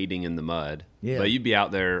wading in the mud. Yeah. But you'd be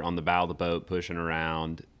out there on the bow of the boat pushing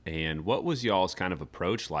around. And what was y'all's kind of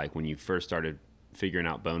approach like when you first started figuring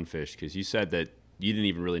out bonefish? Because you said that you didn't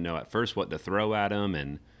even really know at first what to throw at them,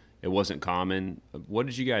 and it wasn't common. What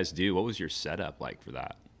did you guys do? What was your setup like for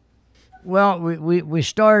that? Well, we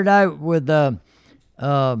started out with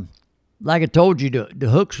like I told you, the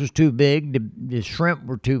hooks was too big, the shrimp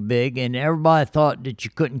were too big, and everybody thought that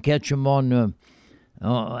you couldn't catch them on the.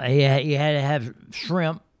 You had to have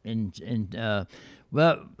shrimp, and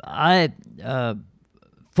well, I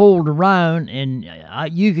fooled around, and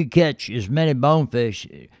you could catch as many bonefish.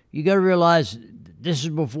 You got to realize this is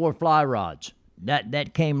before fly rods.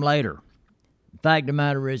 That came later. Fact of the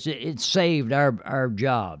matter is, it saved our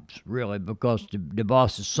jobs, really, because the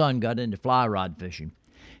boss's son got into fly rod fishing,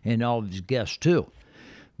 and all of his guests, too.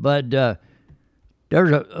 But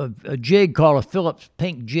there's a jig called a Phillips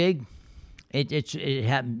pink jig. It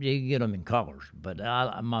happened, you can get them in colors, but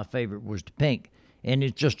my favorite was the pink. And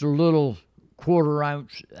it's just a little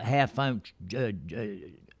quarter-ounce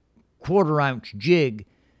jig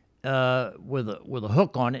with a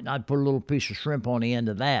hook on it, and I'd put a little piece of shrimp on the end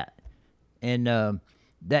of that. And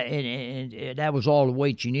that was all the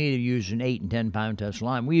weight you needed to use an 8 and 10 pound test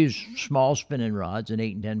line. We used small spinning rods, an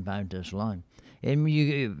 8 and 10 pound test line. And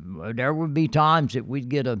there would be times that we'd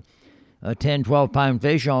get a 10, 12 pound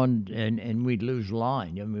fish on and we'd lose the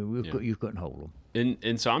line. I mean, you couldn't hold them.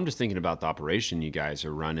 And so I'm just thinking about the operation you guys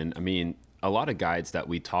are running. I mean, a lot of guides that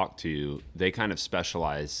we talk to, they kind of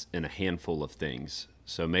specialize in a handful of things.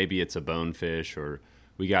 So maybe it's a bonefish, or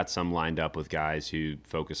we got some lined up with guys who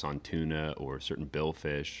focus on tuna or certain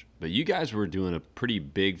billfish. But you guys were doing a pretty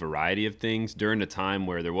big variety of things during a time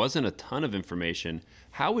where there wasn't a ton of information.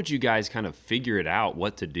 How would you guys kind of figure it out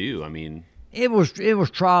what to do? I mean, it was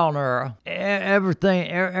trial and error.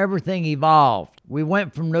 Everything evolved. We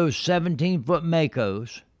went from those 17-foot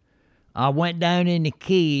Makos. I went down in the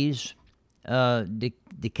Keys. The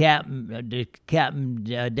captain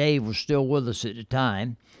Dave was still with us at the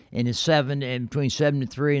time. In between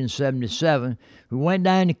 73 and 77, we went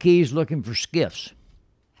down the Keys looking for skiffs.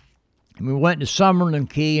 And we went to Summerlin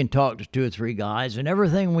Key and talked to 2 or 3 guys, and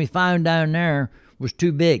everything we found down there was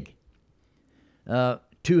too big,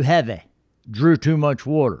 too heavy, drew too much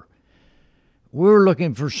water. We were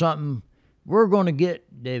looking for something. We're going to get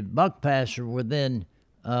the buck passer within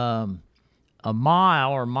a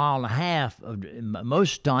mile or a mile and a half,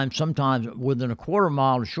 most of the time, sometimes within a quarter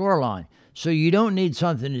mile of the shoreline. So you don't need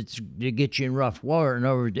something to get you in rough water. In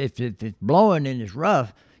other words, if it's blowing and it's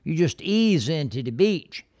rough, you just ease into the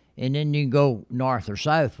beach, and then you go north or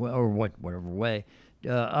south or whatever way,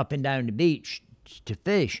 up and down the beach to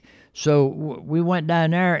fish. So we went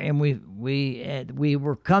down there, and we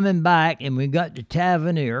were coming back, and we got to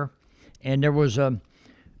Tavernier, and there was a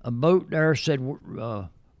boat there said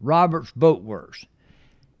Roberts Boat Works.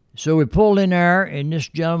 So we pulled in there, and this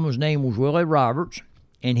gentleman's name was Willie Roberts,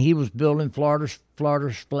 and he was building Florida's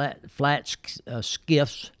flat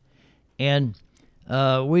skiffs, and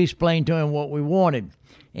we explained to him what we wanted.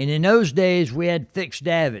 And in those days, we had fixed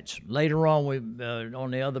davits. Later on,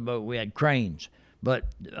 on the other boat, we had cranes. But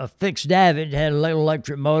a fixed davit had a little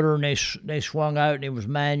electric motor, and they swung out, and it was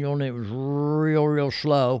manual, and it was real, real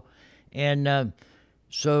slow. And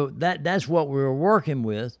so that's what we were working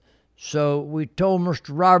with. So we told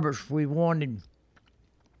Mr. Roberts we wanted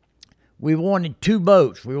 2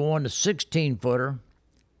 boats. We wanted a 16-footer,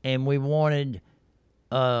 and we wanted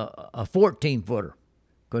a 14-footer,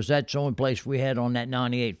 because that's the only place we had on that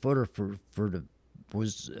 98-footer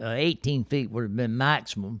was 18 feet would have been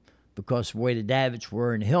maximum, because of the way the davits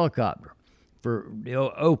were in the helicopter for the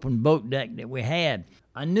open boat deck that we had.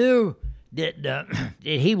 I knew that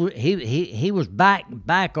he was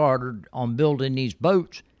back ordered on building these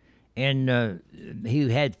boats, and he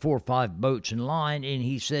had 4 or 5 boats in line. And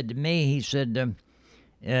he said to me,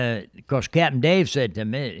 because Captain Dave said to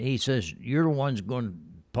me, he says, "You're the one's going to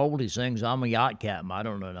pole these things. I'm a yacht captain. I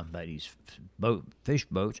don't know nothing about these fish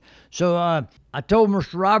boats." So I told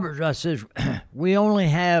Mr. Roberts, I says, "We only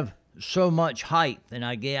have so much height," and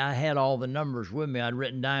I had all the numbers with me. I'd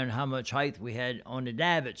written down how much height we had on the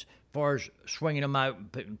davits, as far as swinging them out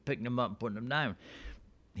and picking them up and putting them down.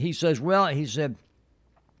 He said,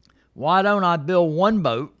 "Why don't I build one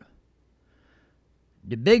boat,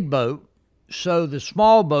 the big boat, so the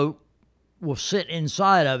small boat will sit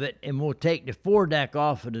inside of it, and we'll take the foredeck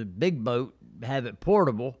off of the big boat, have it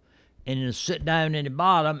portable, and it'll sit down in the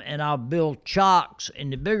bottom, and I'll build chocks in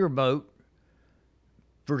the bigger boat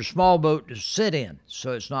for the small boat to sit in,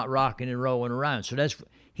 so it's not rocking and rolling around." So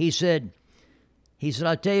he said,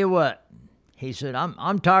 "I tell you what," he said,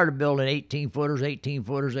 I'm tired of building 18-footers,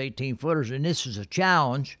 and this is a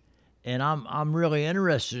challenge, and I'm really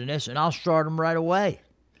interested in this, and I'll start them right away."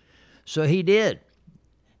 So he did,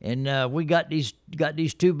 and we got these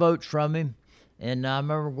 2 boats from him, and I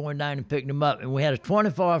remember going down and picking them up, and we had a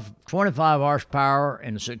 25 horsepower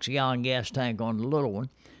and a 6-gallon gas tank on the little one,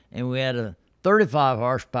 and we had a 35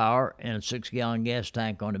 horsepower and a 6-gallon gas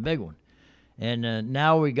tank on the big one. And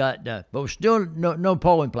now we got, but still no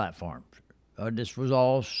polling platforms. This was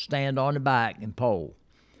all stand on the back and pole.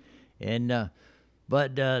 And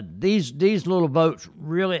but these little boats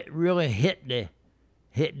really hit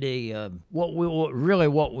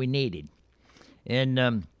what we needed.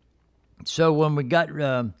 And so when we got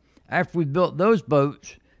after we built those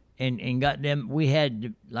boats and got them, we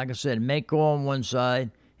had, like I said, Mako on one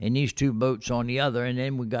side and these two boats on the other, and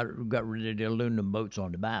then we got rid of the aluminum boats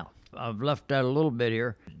on the bow. I've left out a little bit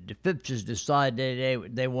here. The Phippses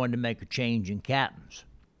decided they wanted to make a change in captains.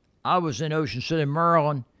 I was in Ocean City,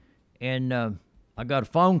 Maryland, and I got a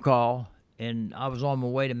phone call, and I was on my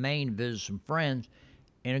way to Maine to visit some friends,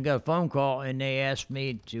 and I got a phone call, and they asked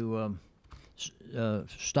me to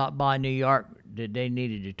stop by New York, that they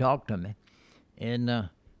needed to talk to me. And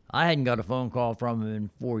I hadn't got a phone call from them in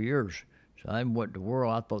 4 years, so I didn't what the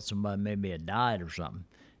world. I thought somebody maybe had died or something.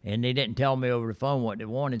 And they didn't tell me over the phone what they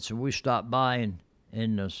wanted, so we stopped by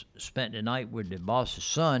and spent the night with the boss's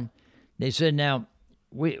son. They said, now,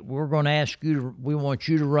 we're going to ask you, we want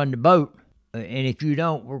you to run the boat, and if you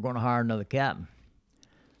don't, we're going to hire another captain.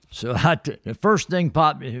 So the first thing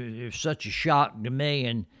popped, it was such a shock to me,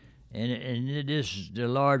 and this is the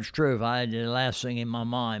large truth. The last thing in my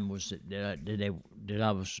mind was that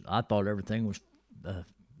I thought everything was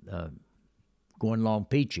going along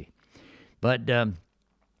peachy. But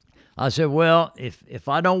I said, well, if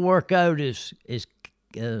I don't work out as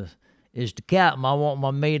the captain, I want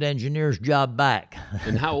my mate engineer's job back.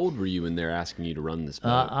 And how old were you when they're asking you to run this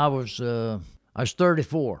boat? I was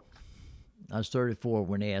 34. I was 34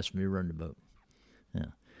 when they asked me to run the boat. Yeah.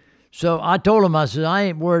 So I told them, I said, I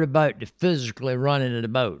ain't worried about the physically running of the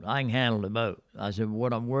boat. I can handle the boat. I said,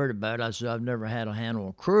 what I'm worried about, I said, I've never had to handle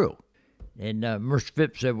a crew. And Mr.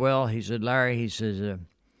 Phipps said, well, he said, Larry, he says,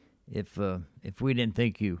 if we didn't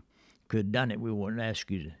think you could have done it, we wouldn't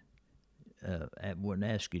ask you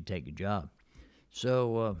to take a job.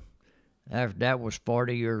 So after that was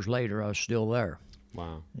 40 years later, I was still there.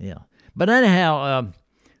 Wow. Yeah. But anyhow,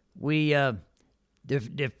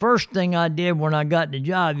 the first thing I did when I got the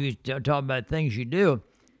job, you talk about things you do,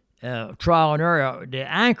 trial and error. The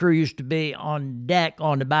anchor used to be on deck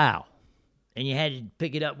on the bow, and you had to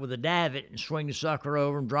pick it up with a davit and swing the sucker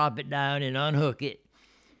over and drop it down and unhook it.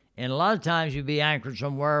 And a lot of times you'd be anchored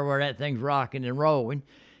somewhere where that thing's rocking and rolling,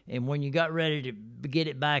 and when you got ready to get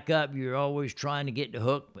it back up, you're always trying to get the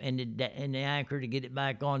hook and the anchor to get it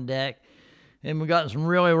back on deck. And we got some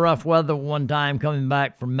really rough weather one time coming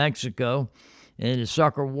back from Mexico, and the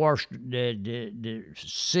sucker washed, the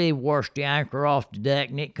sea washed the anchor off the deck,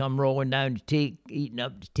 and it come rolling down the teak, eating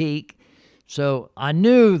up the teak. So I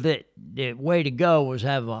knew that the way to go was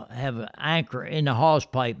have an anchor in the hawse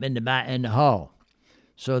pipe in the hull.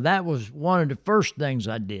 So that was one of the first things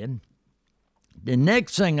I did. The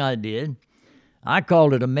next thing I did, I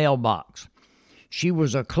called it a mailbox. She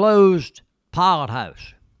was a closed pilot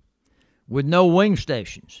house with no wing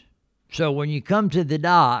stations. So when you come to the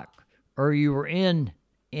dock, or you were in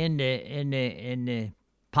the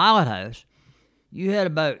pilot house, you had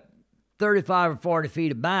about 35 or 40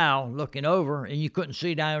 feet of bow looking over, and you couldn't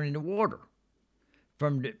see down in the water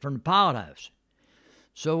from the pilot house.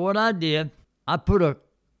 So what I did, I put a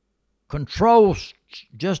control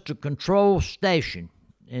station,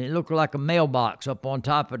 and it looked like a mailbox up on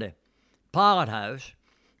top of the pilot house,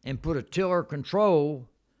 and put a tiller control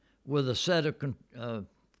with a set of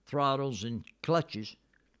throttles and clutches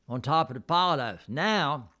on top of the pilot house.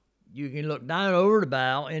 Now, you can look down over the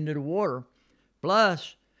bow into the water.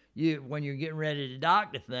 Plus, when you're getting ready to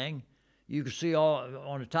dock the thing, you can see all,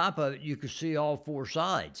 on the top of it, you can see all four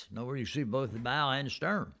sides. In other words, you see both the bow and the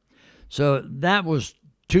stern. So that was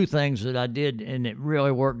two things that I did, and it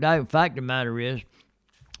really worked out. In fact, the matter is,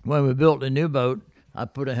 when we built the new boat, I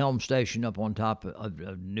put a helm station up on top of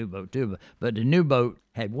the new boat too, but the new boat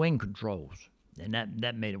had wing controls, and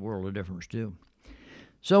that made a world of difference too.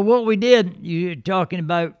 So what we did, you're talking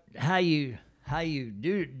about how you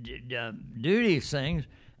do these things.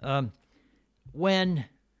 When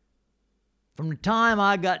from the time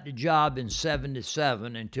I got the job in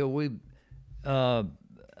 '77 until we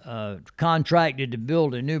contracted to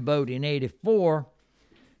build a new boat in '84,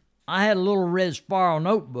 I had a little red spiral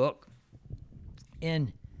notebook,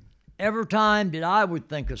 and every time that I would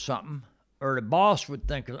think of something, or the boss would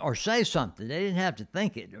think of, or say something, they didn't have to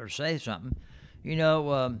think it or say something. You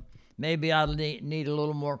know, maybe I need a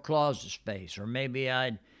little more closet space, or maybe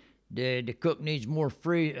the cook needs more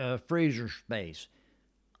freezer space.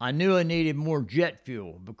 I knew I needed more jet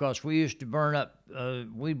fuel because we used to burn up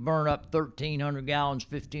 1,300 gallons,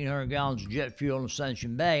 1,500 gallons of jet fuel in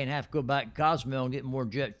Ascension Bay, and have to go back to Cozumel and get more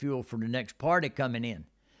jet fuel for the next party coming in.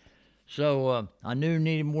 So I knew we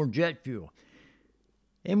needed more jet fuel.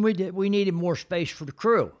 And we needed more space for the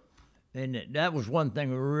crew. And that was one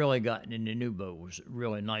thing we really got in the new boat, was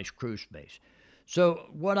really nice crew space. So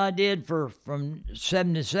what I did from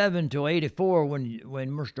 77 to 84, when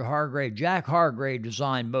Mr. Hargrave, Jack Hargrave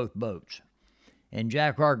designed both boats. And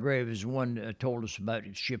Jack Hargrave is the one that told us about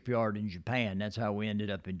his shipyard in Japan. That's how we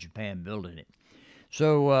ended up in Japan building it.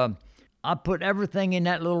 So I put everything in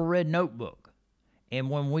that little red notebook. And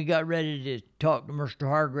when we got ready to talk to Mr.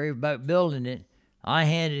 Hargrave about building it, I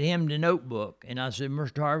handed him the notebook. And I said,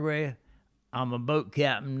 Mr. Hargrave, I'm a boat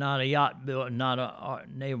captain, not a yacht builder, not a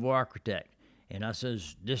naval architect. And I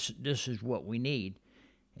says, this is what we need.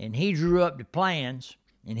 And he drew up the plans,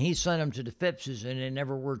 and he sent them to the Phippses, and they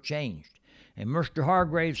never were changed. And Mr.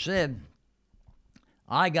 Hargrave said,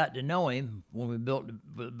 I got to know him when we built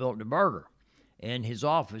the Burger. And his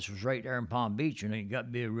office was right there in Palm Beach, and he got to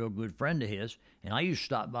be a real good friend of his. And I used to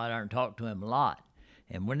stop by there and talk to him a lot.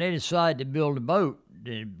 And when they decided to build a boat,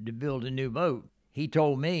 to build a new boat, he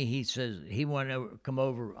told me, he says, he wanted to come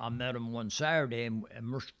over. I met him one Saturday, and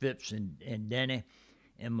Mr. Phipps and Denny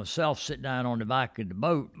and myself sit down on the back of the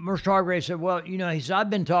boat. Mr. Hargrave said, well, he said, I've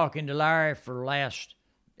been talking to Larry for the last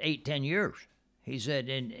 8-10 years. He said,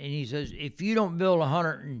 and he says, if you don't build a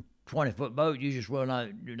 120-foot boat, you just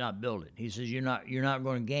do not build it. He says, you're not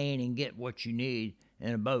going to gain and get what you need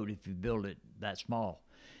in a boat if you build it that small.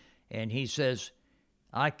 And he says,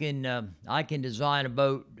 I can design a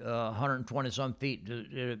boat 120-some feet.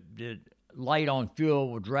 The light on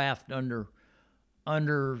fuel will draft under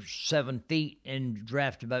 7 feet and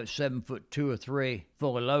draft about 7'2" or 3"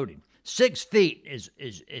 fully loaded. 6 feet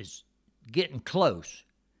is getting close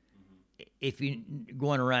if you're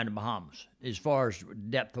going around the Bahamas as far as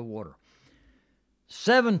depth of water.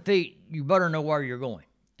 7 feet, you better know where you're going.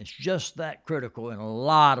 It's just that critical in a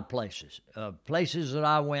lot of places. Places that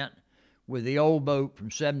I went with the old boat from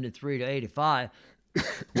 73 to 85.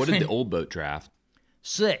 What did the old boat draft?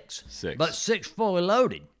 6. 6. But 6 fully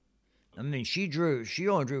loaded. I mean, she only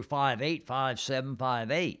drew 5'8", 5'7",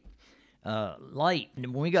 5'8", light.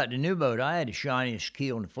 And when we got the new boat, I had the shiniest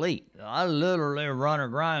keel in the fleet. I literally run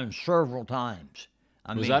aground several times.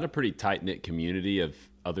 Was that a pretty tight-knit community of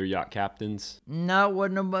other yacht captains? No, it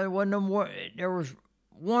wasn't nobody. Wasn't no more. There was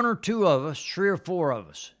 1 or 2 of us, 3 or 4 of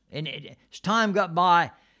us. And as time got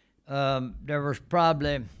by, there's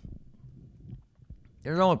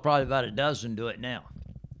only probably about a dozen do it now.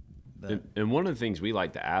 And one of the things we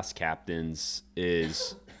like to ask captains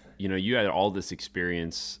is, you had all this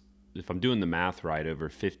experience, if I'm doing the math right, over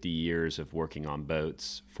 50 years of working on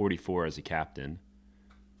boats, 44 as a captain,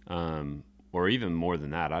 or even more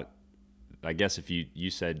than that. I guess if you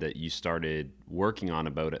said that you started working on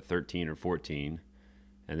a boat at 13 or 14,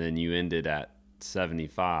 and then you ended at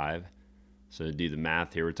 75. So to do the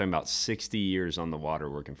math here, we're talking about 60 years on the water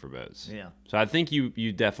working for boats. Yeah. So I think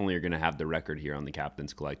you definitely are going to have the record here on the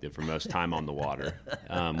Captain's Collective for most time on the water.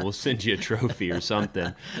 We'll send you a trophy or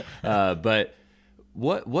something. But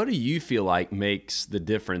what do you feel like makes the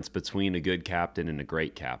difference between a good captain and a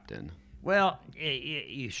great captain? Well,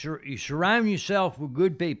 you surround yourself with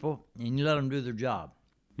good people and you let them do their job.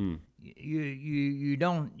 You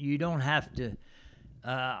don't have to.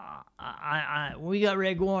 We got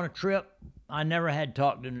ready to go on a trip. I never had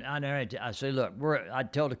talked to. I say, look,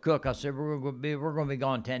 I'd tell the cook. I said, we're going to be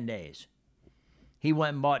gone 10 days. He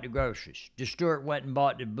went and bought the groceries. The steward went and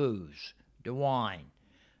bought the booze, the wine.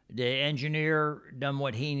 The engineer done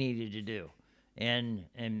what he needed to do, and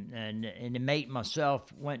the mate and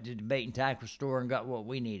myself went to the bait and tackle store and got what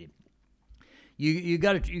we needed. You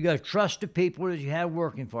got to trust the people that you have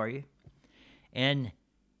working for you, and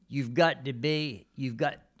you got to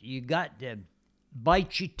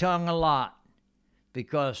bite your tongue a lot,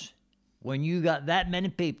 because when you got that many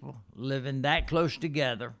people living that close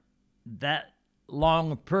together, that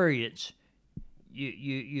long of periods,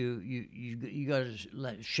 you got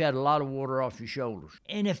to shed a lot of water off your shoulders.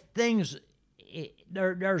 And if things,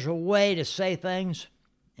 there's a way to say things,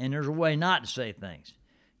 and there's a way not to say things.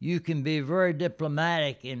 You can be very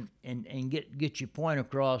diplomatic and get your point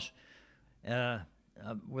across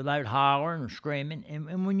without hollering or screaming.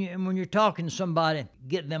 And when you're talking to somebody,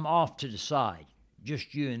 get them off to the side,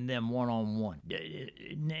 just you and them one-on-one.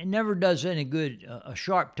 It never does any good. A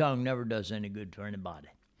sharp tongue never does any good for anybody.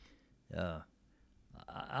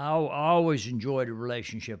 I always enjoyed the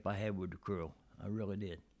relationship I had with the crew. I really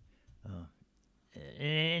did.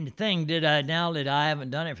 And the thing now that I haven't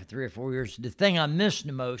done it for 3 or 4 years, the thing I miss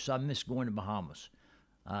the most, I miss going to Bahamas.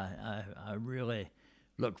 I really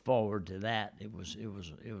look forward to that. It was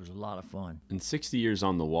a lot of fun. And 60 years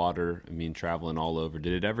on the water, traveling all over,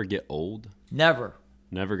 did it ever get old? Never.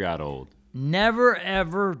 Never got old. Never,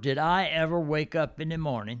 ever did I ever wake up in the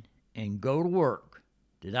morning and go to work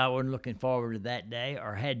that I wasn't looking forward to that day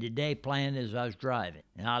or had the day planned as I was driving.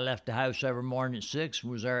 And I left the house every morning at 6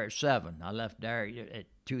 and was there at 7. I left there at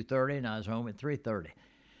 2:30 and I was home at 3:30.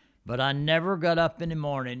 But I never got up in the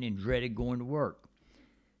morning and dreaded going to work.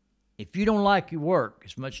 If you don't like your work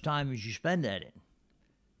as much time as you spend at it,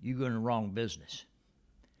 you're going in the wrong business.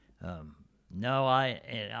 No,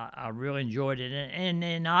 I really enjoyed it,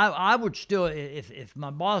 and I would still, if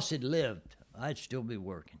my boss had lived, I'd still be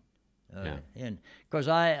working. And because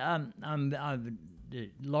I've the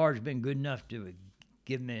Lord's been good enough to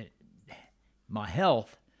give me my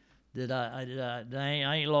health that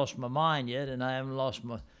I ain't lost my mind yet, and I haven't lost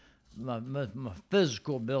my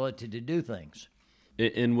physical ability to do things.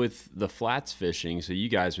 And with the flats fishing, so you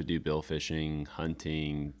guys would do bill fishing,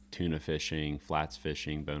 hunting, tuna fishing, flats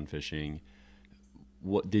fishing, bone fishing.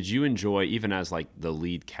 What did you enjoy, even as like the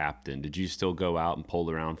lead captain? Did you still go out and pull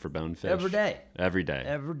around for bonefish? Every day. Every day.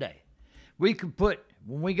 Every day. We could put,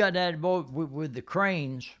 when we got that boat with the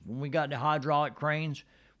cranes, when we got the hydraulic cranes,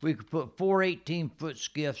 we could put 4 18-foot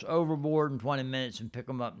skiffs overboard in 20 minutes and pick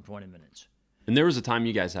them up in 20 minutes. And there was a time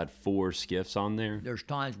you guys had 4 skiffs on there? There's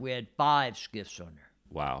times we had 5 skiffs on there.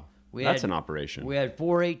 Wow. That's an operation. We had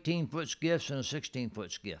 4 18-foot skiffs and a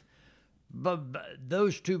 16-foot skiff. But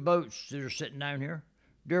those 2 boats that are sitting down here,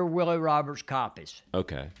 they're Willie Roberts copies.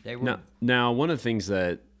 Okay. They were now one of the things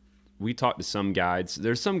that we talked to some guides,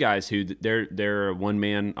 there's some guys who they're a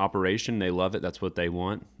one-man operation. They love it. That's what they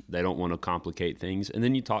want. They don't want to complicate things. And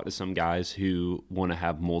then you talk to some guys who want to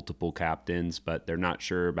have multiple captains, but they're not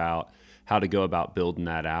sure about how to go about building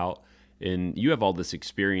that out. And you have all this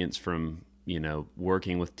experience from,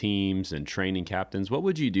 working with teams and training captains. What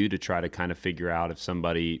would you do to try to kind of figure out if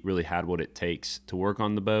somebody really had what it takes to work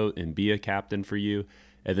on the boat and be a captain for you?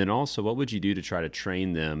 And then also, what would you do to try to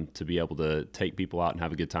train them to be able to take people out and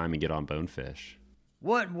have a good time and get on bonefish?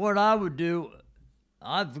 What I would do,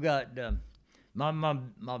 I've got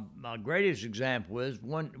my greatest example is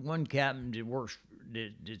one captain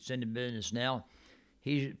that's in the business now.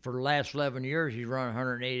 For the last 11 years, he's run a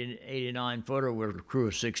 189 footer with a crew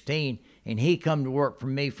of 16, and he come to work for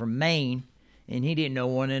me from Maine, and he didn't know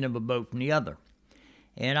one end of a boat from the other.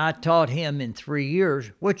 And I taught him in 3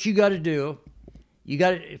 years what you got to do.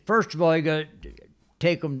 First of all, you got to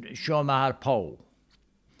take them, show them how to pole.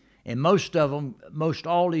 And most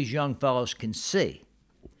all these young fellows can see.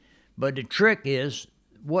 But the trick is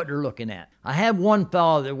what they're looking at. I had one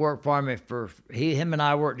fellow that worked for me him and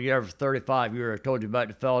I worked together for 35 years. I told you about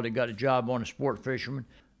the fellow that got a job on a sport fisherman.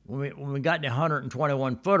 When we got the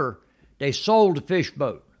 121 footer, they sold the fish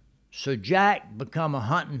boat. So Jack become a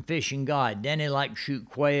hunting fishing guide. Then they like to shoot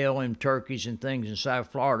quail and turkeys and things in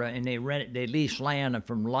South Florida, and they lease land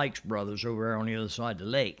from Likes Brothers over there on the other side of the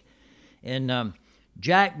lake. And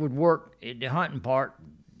Jack would work at the hunting part,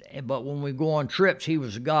 but when we go on trips, he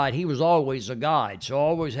was a guide. He was always a guide,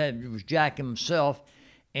 so it was Jack himself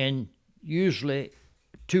and usually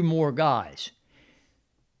 2 more guys.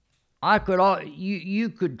 You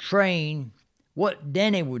could train what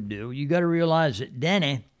Denny would do. You got to realize that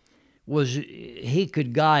Denny he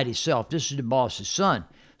could guide himself. This is the boss's son.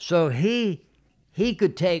 So he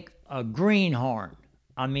could take a greenhorn.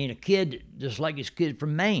 I mean, a kid just like his kid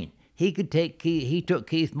from Maine. He took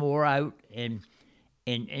Keith Moore out and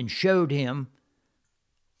showed him.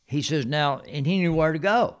 He says now, and he knew where to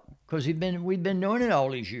go because we've been doing it all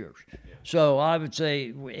these years. So I would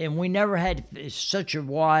say, and we never had such a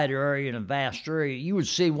wide area and a vast area. You would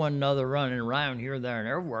see one another running around here, there, and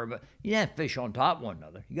everywhere, but you didn't have to fish on top of one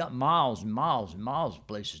another. You got miles and miles and miles of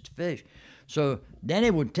places to fish. So then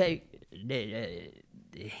it would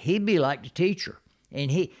he'd be like the teacher.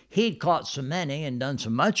 And he'd caught so many and done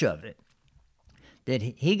so much of it that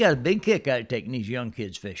he got a big kick out of taking these young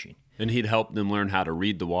kids fishing. And he'd help them learn how to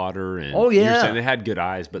read the water. And oh, yeah. You're saying they had good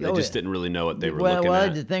eyes, but they just didn't really know what they were looking at. Well,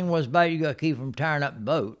 the thing was about you got to keep from tearing up the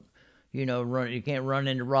boat. You can't run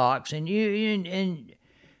into rocks.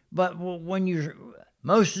 But when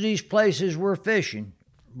most of these places we're fishing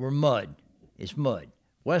were mud. It's mud.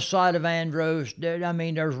 West side of Andros,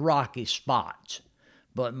 there's rocky spots.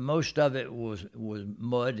 But most of it was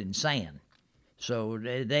mud and sand. So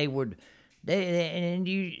it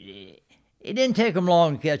didn't take them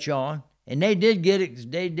long to catch on, and they did get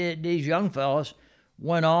it. These young fellas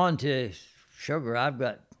went on to sugar. I've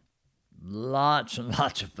got lots and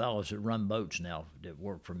lots of fellas that run boats now that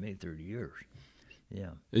work for me through the years. Yeah.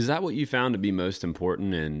 Is that what you found to be most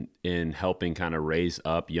important in helping kind of raise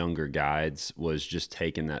up younger guides? Was just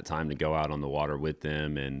taking that time to go out on the water with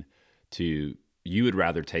them, and you would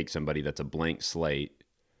rather take somebody that's a blank slate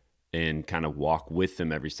and kind of walk with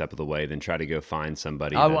them every step of the way than try to go find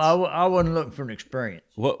somebody. I wasn't looking for an experience.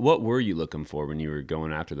 What were you looking for when you were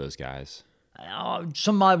going after those guys?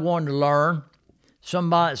 Somebody wanted to learn.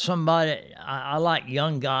 Somebody. I like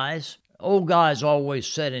young guys. Old guys always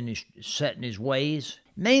set in his ways.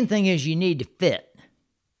 Main thing is you need to fit.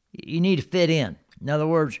 You need to fit in. In other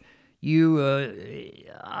words,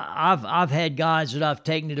 I've had guys that I've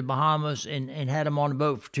taken to the Bahamas and had them on a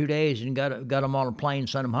boat for 2 days and got them on a plane and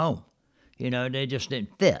sent them home. They just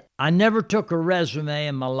didn't fit. I never took a resume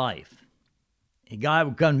in my life. A guy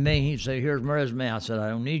would come to me, he'd say, "Here's my resume." I said, "I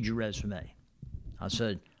don't need your resume." I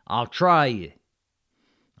said, "I'll try you.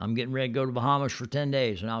 I'm getting ready to go to Bahamas for 10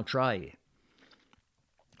 days, and I'll try you.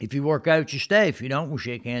 If you work out, you stay. If you don't, we'll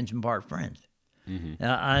shake hands and part friends."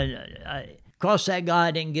 Because that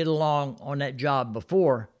guy didn't get along on that job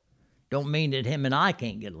before, don't mean that him and I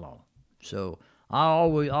can't get along. So I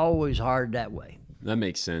always hired that way. That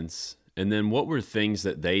makes sense. And then what were things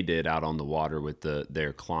that they did out on the water with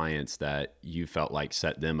their clients that you felt like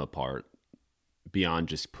set them apart beyond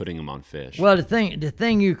just putting them on fish? Well, the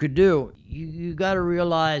thing you could do, you got to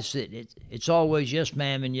realize that it's always yes,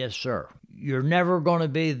 ma'am, and yes, sir. You're never going to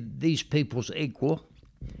be these people's equal,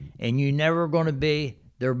 and you're never going to be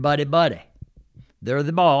their buddy. They're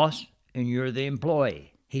the boss, and you're the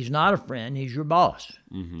employee. He's not a friend; he's your boss.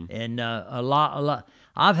 Mm-hmm. And a lot.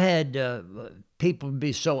 I've had people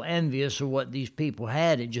be so envious of what these people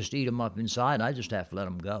had, it just eat them up inside. I just have to let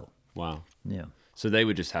them go. Wow. Yeah. So they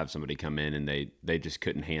would just have somebody come in, and they just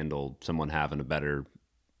couldn't handle someone having a better,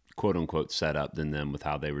 quote unquote, setup than them with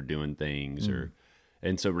how they were doing things,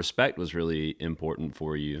 and so respect was really important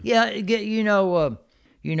for you. Yeah,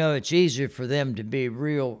 it's easier for them to be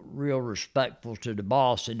real respectful to the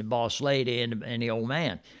boss and the boss lady and the old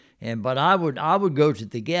man, but I would go to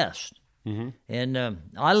the guest, and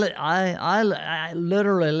I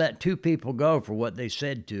literally let two people go for what they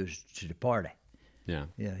said to the party. Yeah.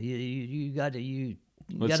 Yeah, you got to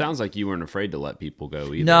Well, it sounds like you weren't afraid to let people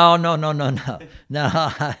go either. No. That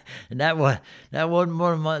wasn't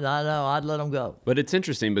one of my. No, I'd let them go. But it's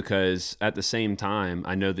interesting because at the same time,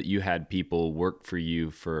 I know that you had people work for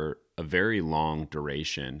you for a very long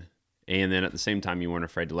duration, and then at the same time, you weren't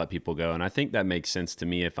afraid to let people go. And I think that makes sense to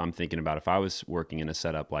me if I'm thinking about if I was working in a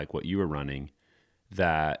setup like what you were running,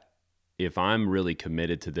 that if I'm really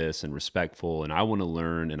committed to this and respectful, and I want to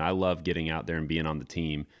learn, and I love getting out there and being on the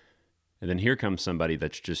team. And then here comes somebody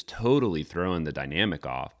that's just totally throwing the dynamic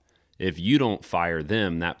off. If you don't fire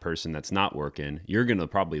them, that person that's not working, you're going to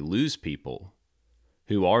probably lose people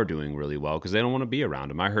who are doing really well because they don't want to be around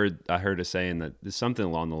them. I heard a saying that there's something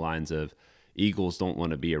along the lines of eagles don't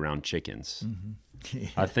want to be around chickens. Mm-hmm. Yeah.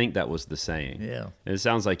 I think that was the saying. Yeah. And it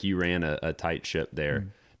sounds like you ran a tight ship there. Mm-hmm.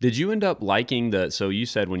 Did you end up liking so you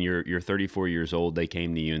said when you're 34 years old, they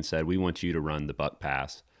came to you and said, "We want you to run the Buck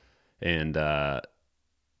Pass." And,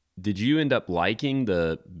 did you end up liking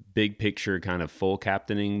the big picture kind of full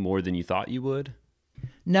captaining more than you thought you would?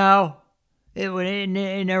 No, it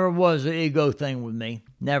never was an ego thing with me.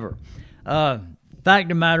 Never. Fact of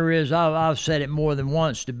the matter is, I've said it more than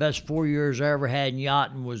once. The best 4 years I ever had in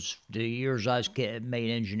yachting was the years I was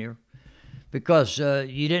made engineer, because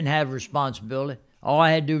you didn't have responsibility. All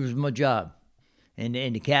I had to do was my job, and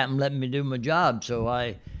the captain let me do my job. So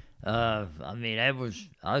I was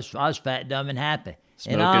fat, dumb, and happy.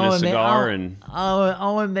 Smoking a cigar I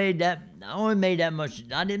only made that much.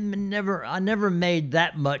 I never made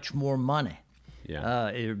that much more money.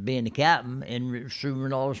 Yeah. Being the captain and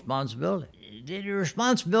assuming all responsibility. The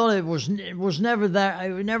responsibility was never that.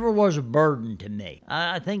 It never was a burden to me.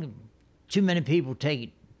 I think too many people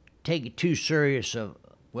take it too serious.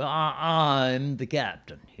 I'm the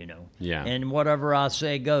captain, Yeah. And whatever I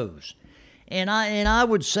say goes. And I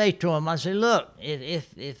would say to him, I say, look,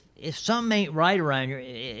 if something ain't right around here,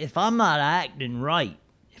 if I'm not acting right,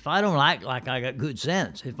 if I don't act like I got good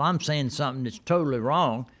sense, if I'm saying something that's totally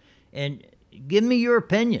wrong, and give me your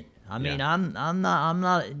opinion. I mean, Yeah. I'm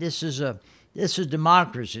not. This is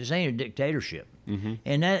democracy. This ain't a dictatorship. Mm-hmm.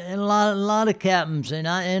 And a lot of captains and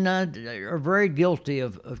I are very guilty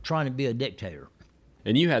of trying to be a dictator.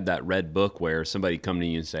 And you had that red book where somebody come to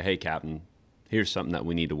you and say, "Hey, Captain, here's something that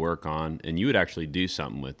we need to work on," and you would actually do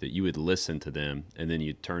something with it. You would listen to them, and then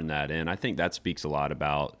you'd turn that in. I think that speaks a lot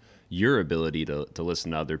about your ability to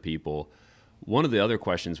listen to other people. One of the other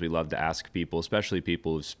questions we love to ask people, especially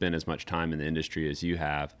people who've spent as much time in the industry as you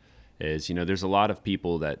have, is, there's a lot of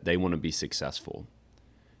people that they want to be successful.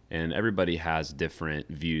 And everybody has different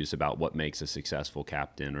views about what makes a successful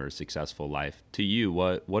captain or a successful life. To you,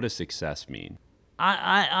 what does success mean?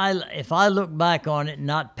 If I look back on it,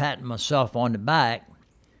 not patting myself on the back,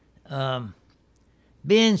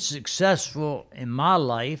 being successful in my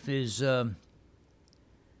life is I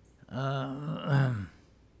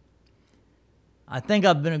think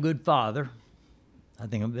I've been a good father. I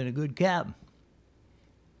think I've been a good captain.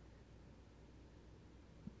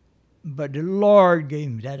 But the Lord gave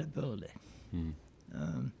me that ability.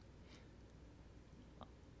 I'm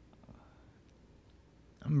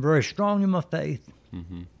very strong in my faith.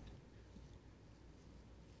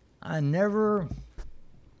 I never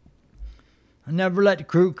let the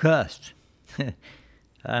crew cuss. I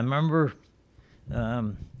remember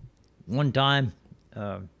one time,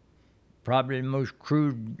 probably the most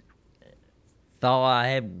crude fellow I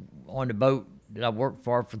had on the boat that I worked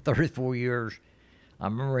for 34 years. I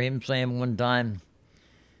remember him saying one time,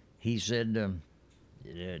 he said,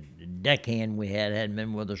 the deckhand we hadn't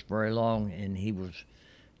been with us very long, and he was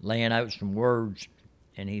laying out some words,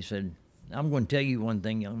 and he said, I'm going to tell you one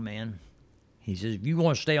thing, young man. He says, if you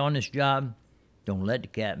want to stay on this job, don't let the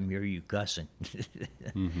captain hear you cussing.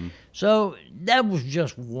 So that was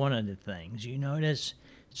just one of the things, you know. It's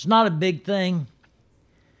not a big thing,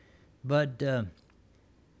 but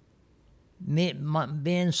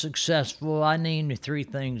being successful, I named the three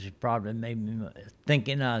things that probably made me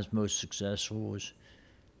thinking I was most successful was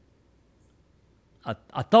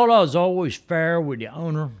I thought I was always fair with the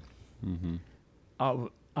owner. I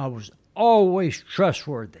was always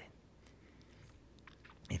trustworthy.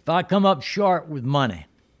 If I come up short with money,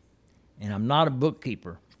 and I'm not a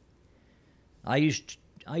bookkeeper, I used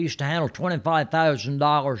to handle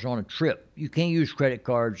 $25,000 on a trip. You can't use credit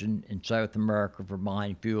cards in South America for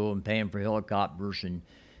buying fuel and paying for helicopters and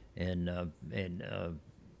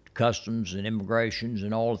customs and immigrations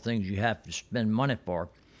and all the things you have to spend money for.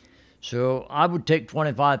 So I would take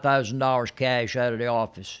 $25,000 cash out of the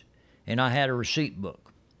office, and I had a receipt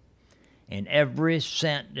book. And every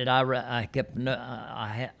cent that I kept,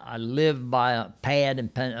 I lived by a pad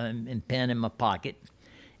and pen in my pocket,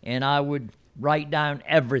 and I would write down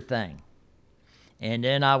everything. And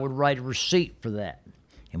then I would write a receipt for that.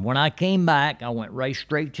 And when I came back, I went right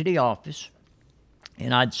straight to the office,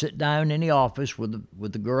 and I'd sit down in the office with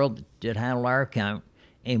the girl that handled our account,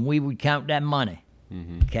 and we would count that money.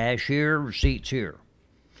 Cash here, receipts here.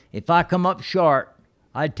 If I come up short,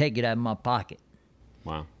 I'd take it out of my pocket.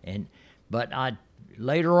 Wow. But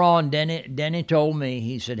later on, Denny told me,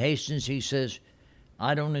 he said, Hastings, he says,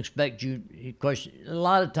 I don't expect you, because a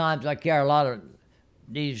lot of times I carry a lot of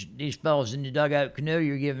these fellas in the dugout canoe,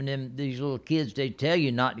 you're giving them, these little kids, they tell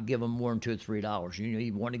you not to give them more than $2 or $3. You know,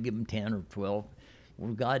 you want to give them 10 or 12.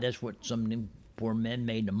 Well, God, that's what some of them poor men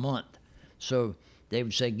made a month. So they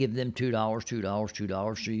would say, give them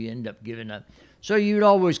 $2, so you end up giving up. So you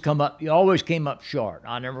always came up short.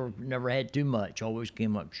 I never had too much, always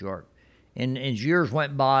came up short. And as years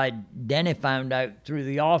went by, Denny found out through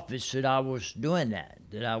the office that I was doing that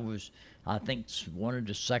I think one of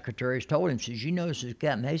the secretaries told him, says, you know, says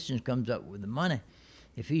Captain Hastings comes up with the money.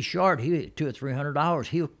 If he's short, $200 or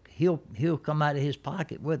 $300, he'll come out of his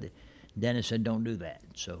pocket with it. Denny said, don't do that.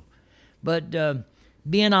 So, but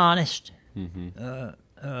being honest, and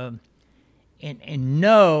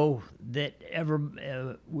know that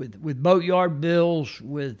with boatyard bills,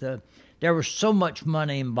 there was so much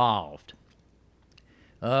money involved.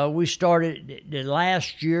 We started the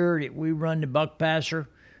last year that we run the Buckpasser,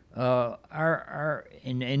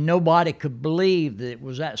 and nobody could believe that it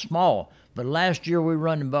was that small. But last year we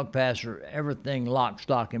run the Buckpasser, everything lock,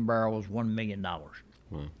 stock, and barrel was $1 million. Wow.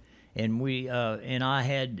 And I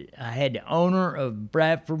had the owner of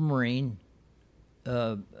Bradford Marine.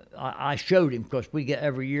 I showed him, because we get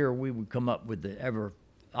every year we would come up with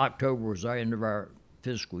October was the end of our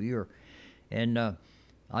fiscal year, and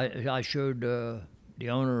I showed the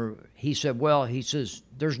owner. He said,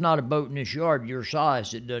 there's not a boat in this yard your size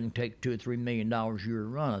that doesn't take $2 or $3 million a year to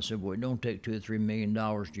run. I said, well, it don't take $2 or $3 million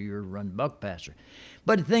a year to run Buckpasser.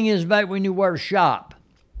 But the thing is, back we knew where to shop.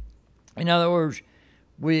 In other words,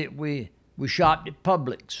 we shopped at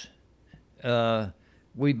Publix.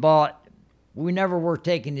 We never were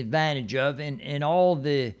taken advantage of, and all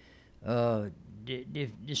the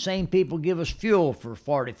same people give us fuel for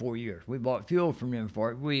 44 years. We bought fuel from them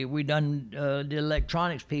for it. We done the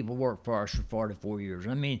electronics people worked for us for 44 years.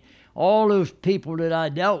 I mean, all those people that I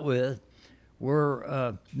dealt with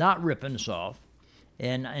were not ripping us off,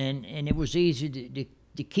 and it was easy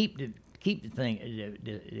to keep the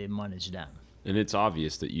monies down. And it's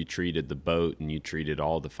obvious that you treated the boat and you treated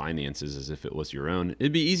all the finances as if it was your own.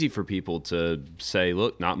 It'd be easy for people to say,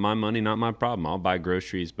 look, not my money, not my problem. I'll buy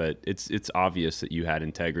groceries. But it's obvious that you had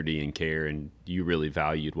integrity and care and you really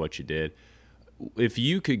valued what you did. If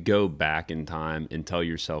you could go back in time and tell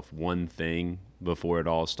yourself one thing before it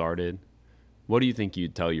all started, What do you think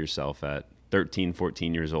you'd tell yourself at 13,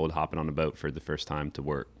 14 years old, hopping on a boat for the first time to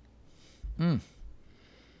work?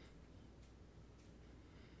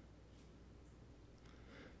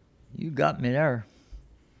 You got me there.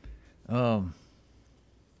 Well,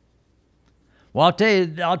 I'll tell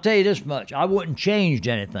you this much. I wouldn't changed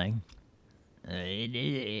anything.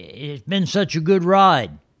 It's been such a good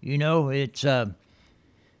ride. You know, it's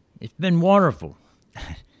been wonderful.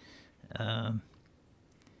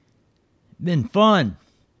 Been fun.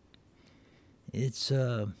 It's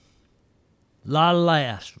a lot of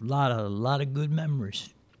laughs, a lot of good memories.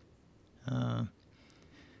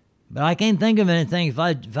 But I can't think of anything if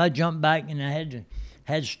I jumped back and I had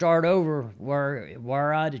to start over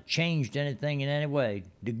where I'd have changed anything in any way,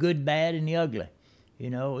 the good, bad, and the ugly. You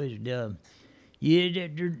know, I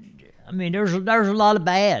mean, there's a lot of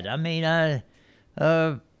bad. I mean,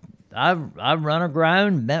 I've run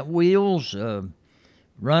aground, bent wheels,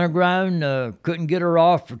 run aground, couldn't get her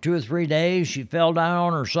off for 2 or 3 days. She fell down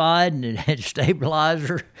on her side, and it had to stabilize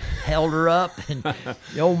her, held her up, and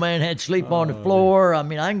the old man had to sleep on the floor. I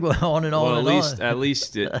mean, I can go on and on. Well, and at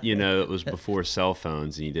least you know, it was before cell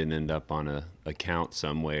phones, and you didn't end up on a account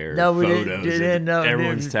somewhere. No, we photos didn't end up.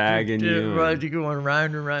 Everyone's tagging you. Right, you're going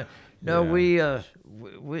round and round. No, Yeah.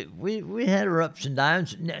 we had our ups and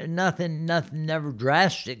downs. Nothing never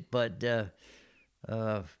drastic, but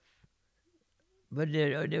I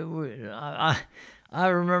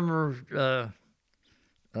remember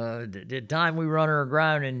the time we run her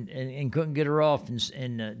aground and couldn't get her off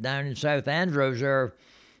and down in South Andros there.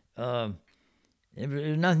 There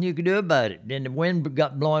was nothing you could do about it. Then the wind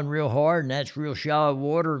got blowing real hard, and that's real shallow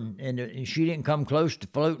water, and she didn't come close to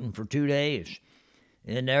floating for 2 days.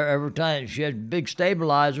 And every time she had big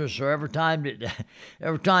stabilizers, so every time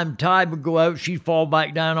the tide would go out, she'd fall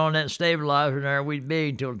back down on that stabilizer, and there we'd be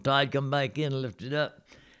until the tide come back in and lift it up.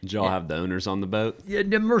 Did y'all have the owners on the boat? Yeah,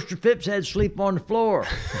 then Mr. Phipps had to sleep on the floor.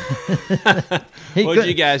 What'd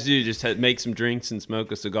you guys do? Just make some drinks and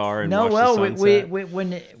smoke a cigar and watch the sunset?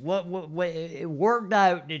 It worked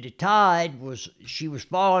out that the tide she was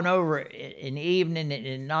falling over in the evening and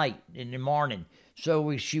at night, in the morning.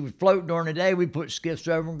 So she would float during the day. We'd put skiffs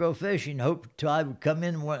over and go fishing, hope the tide would come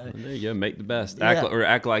in. There you go. Make the best. Yeah.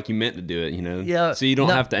 Act like you meant to do it, you know? Yeah. So you don't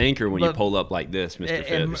have to anchor when you pull up like this, Mr.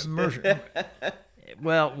 Phipps.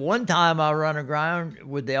 Well, one time I run aground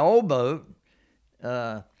with the old boat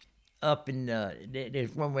up in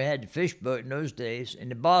when we had the fish boat in those days,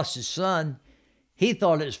 and the boss's son, he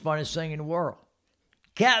thought it was the funniest thing in the world.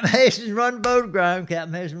 Captain Hastings run boat aground.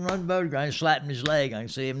 Captain Hastings run boat aground. He slapped his leg. I can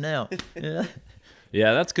see him now. Yeah.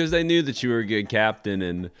 Yeah, that's because they knew that you were a good captain.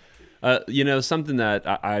 And, you know, something that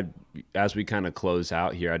I as we kind of close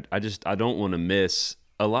out here, I don't want to miss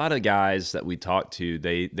a lot of guys that we talk to.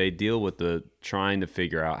 They deal with trying to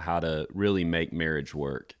figure out how to really make marriage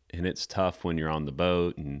work. And it's tough when you're on the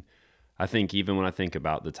boat. And I think even when I think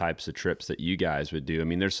about the types of trips that you guys would do, I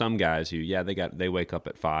mean, there's some guys who, yeah, they wake up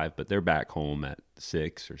at 5, but they're back home at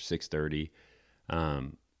 6 or 6:30.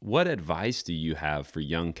 What advice do you have for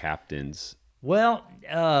young captains? Well,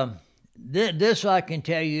 this I can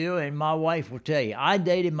tell you, and my wife will tell you. I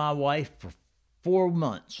dated my wife for 4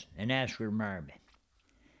 months and asked her to marry me.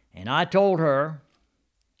 And I told her,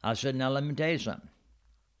 I said, now let me tell you something.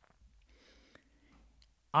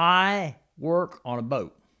 I work on a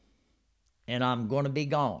boat, and I'm going to be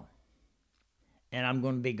gone. And I'm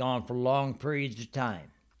going to be gone for long periods of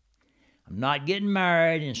time. I'm not getting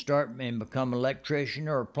married and become an electrician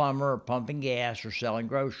or a plumber or pumping gas or selling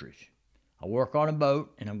groceries. I work on a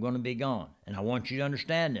boat, and I'm going to be gone. And I want you to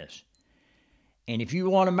understand this. And if you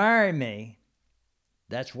want to marry me,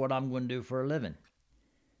 that's what I'm going to do for a living.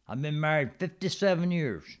 I've been married 57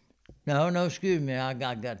 years. No, excuse me. I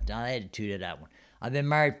added to that one. I've been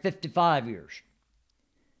married 55 years.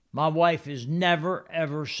 My wife has never,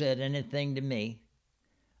 ever said anything to me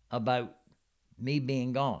about me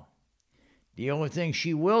being gone. The only thing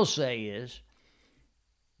she will say is,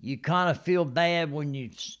 you kind of feel bad when you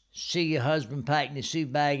see your husband packing his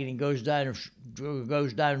suit bag and he goes down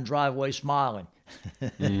the driveway smiling.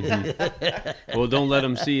 Well, don't let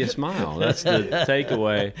them see you smile. That's the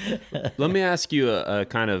takeaway. Let me ask you a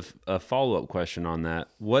kind of a follow-up question on that.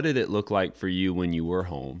 What did it look like for you when you were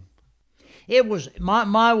home? It was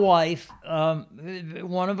my wife,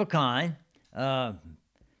 one of a kind, born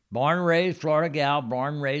and raised Florida gal,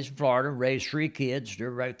 born and raised in Florida, raised 3 kids.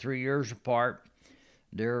 They're about 3 years apart.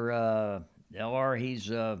 They're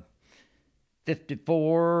he's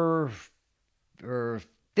 54 or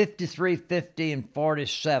 53, 50, and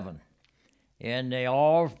 47. And they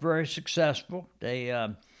all very successful.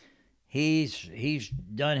 He's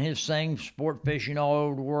done his thing, sport fishing all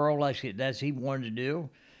over the world. That's he wanted to do.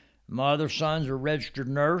 My other son's a registered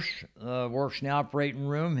nurse, works in the operating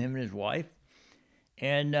room, him and his wife.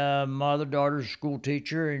 And my other daughter's a school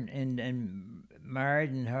teacher and married,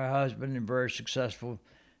 and her husband, and very successful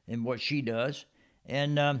in what she does.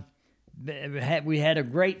 And we had a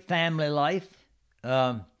great family life.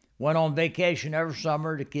 Went on vacation every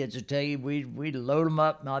summer. The kids would tell you we'd load them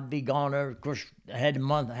up, and I'd be gone. Of course,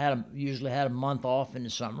 usually had a month off in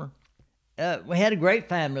the summer. We had a great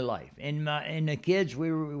family life, and the kids.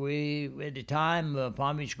 We at the time,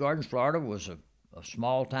 Palm Beach Gardens, Florida, was a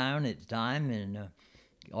small town at the time, and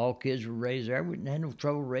all kids were raised there. We didn't have no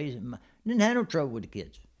trouble raising. Didn't have no trouble with the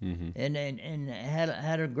kids, and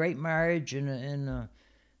had a great marriage and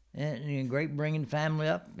great bringing family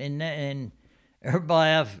up, and everybody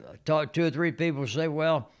I've talked to 2 or 3 people say,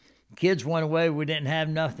 well, kids went away, we didn't have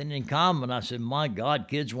nothing in common. I said, my God,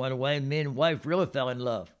 kids went away, and me and wife really fell in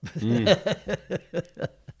love.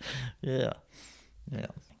 Yeah.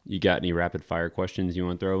 You got any rapid fire questions you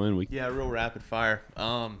want to throw in? Yeah, real rapid fire.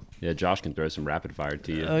 Yeah, Josh can throw some rapid fire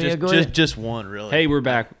to you. Oh, go ahead. Just one, really. Hey, we're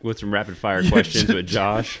back with some rapid fire questions with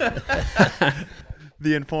Josh.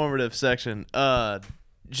 The informative section.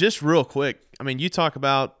 Just real quick. I mean, you talk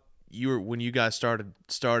about when you guys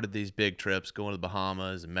started these big trips, going to the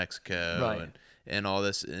Bahamas and Mexico, right, and all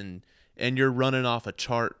this, and you're running off a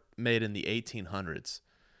chart made in the 1800s.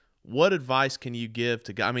 What advice can you give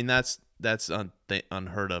to guys? I mean, that's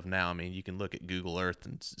unheard of now. I mean, you can look at Google Earth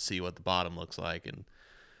and see what the bottom looks like. And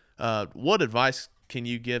what advice can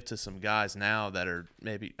you give to some guys now that are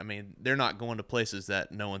maybe, I mean, they're not going to places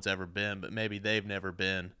that no one's ever been, but maybe they've never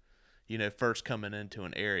been, first coming into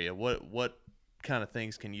an area? What kind of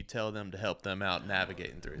things can you tell them to help them out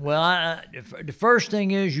navigating through this? Well, the first thing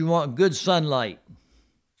is you want good sunlight,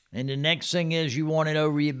 and the next thing is you want it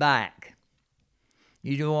over your back.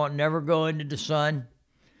 You don't want never go into the sun,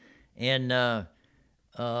 and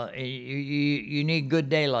you need good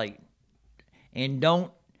daylight, and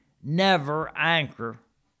don't never anchor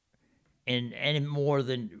in any more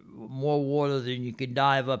water than you can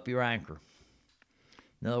dive up your anchor.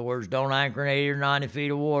 In other words, don't anchor in 80 or 90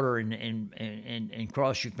 feet of water and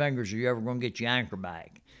cross your fingers, or you're ever going to get your anchor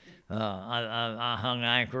back. I hung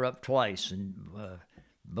anchor up twice, and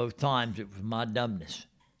both times it was my dumbness.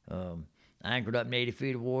 I anchored up in 80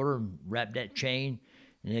 feet of water and wrapped that chain.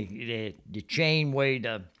 And the chain weighed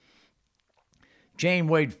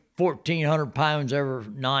 1,400 pounds every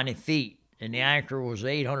 90 feet, and the anchor was an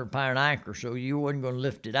 800-pound anchor, so you wasn't going to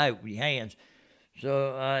lift it out with your hands.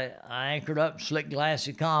 So I anchored up, slick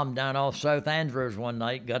glassy calm down off South Andros one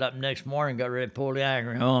night, got up the next morning, got ready to pull the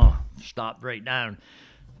anchor, stopped right down.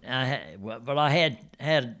 But I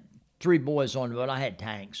had 3 boys on the boat. I had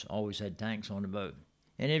tanks, always had tanks on the boat.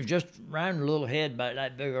 And it was just around a little head about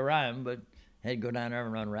that big around, but had to go down there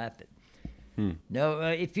and run rapid. No,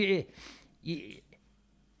 if you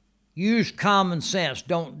use common sense,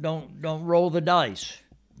 don't roll the dice.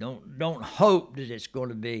 Don't hope that it's going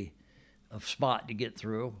to be a spot to get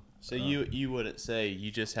through. So you wouldn't say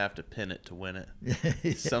you just have to pin it to win it.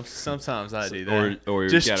 Sometimes I do that. Or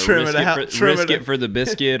just you trim it out, risk it for the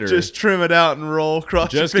biscuit, or just trim it out and roll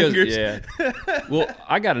across your fingers. Yeah. Well,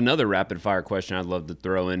 I got another rapid fire question I'd love to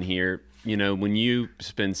throw in here. When you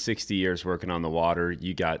spend 60 years working on the water,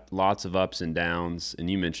 you got lots of ups and downs, and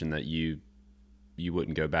you mentioned that you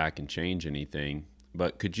wouldn't go back and change anything.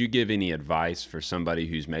 But could you give any advice for somebody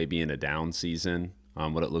who's maybe in a down season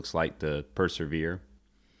on what it looks like to persevere?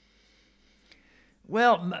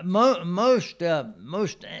 Well, most if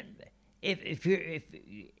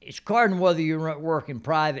it's according to whether you're working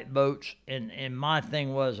private boats, and my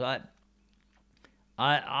thing was I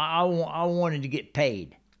wanted to get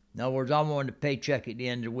paid. In other words, I wanted a paycheck at the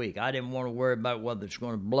end of the week. I didn't want to worry about whether it's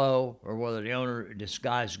going to blow or whether the owner, this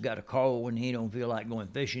guy's got a cold and he don't feel like going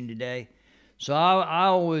fishing today. So I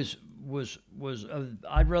always was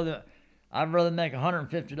I'd rather make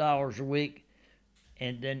 $150 a week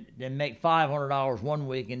and then make $500 one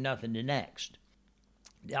week and nothing the next.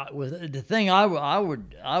 With the thing I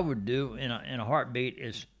would do in a heartbeat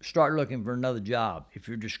is start looking for another job. If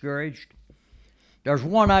you're discouraged, there's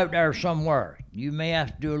one out there somewhere. You may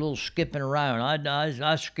have to do a little skipping around.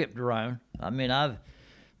 I skipped around. I mean,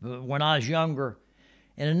 when I was younger.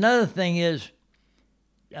 And another thing is,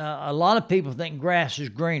 a lot of people think grass is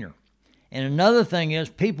greener. And another thing is,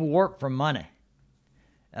 people work for money.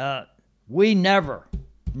 We never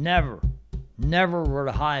were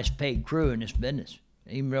the highest paid crew in this business,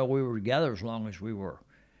 even though we were together as long as we were.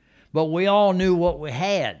 But we all knew what we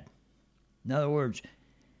had. In other words,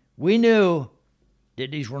 we knew that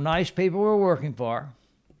these were nice people we were working for.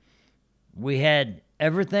 we had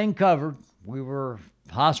everything covered. We were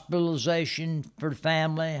hospitalization for the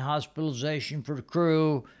family, hospitalization for the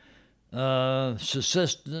crew,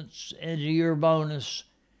 subsistence, end-of-year bonus.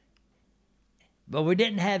 But we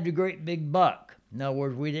didn't have the great big buck. In other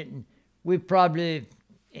words, we probably,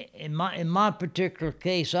 in my particular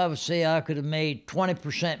case, I would say I could have made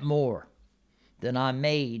 20% more than I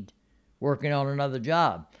made working on another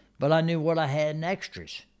job. But I knew what I had in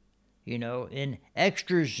extras. You know, and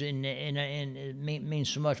extras it means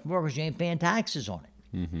so much more because you ain't paying taxes on it.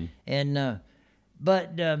 Mm-hmm. And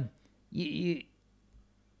but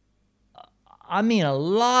I mean, a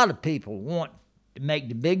lot of people want to make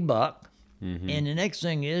the big buck, and the next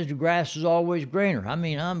thing is the grass is always greener. I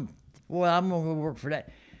mean, I'm gonna go work for that.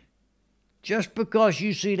 Just because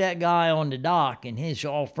you see that guy on the dock and he's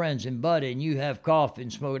all friends and buddy, and you have coffee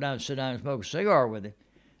and sit down and smoke a cigar with him,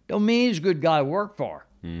 don't mean he's a good guy to work for.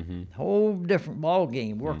 Mm-hmm. Whole different ball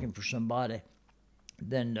game working for somebody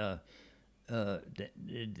than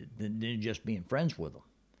just being friends with them.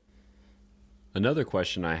 Another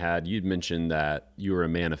question I had, you'd mentioned that you were a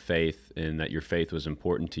man of faith and that your faith was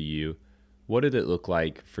important to you. What did it look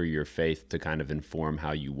like for your faith to kind of inform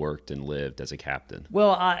how you worked and lived as a captain?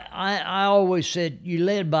 Well, I always said you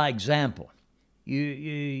led by example.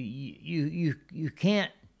 You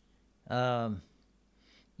can't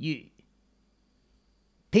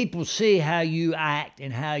people see how you act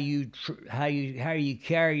and how you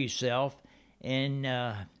carry yourself and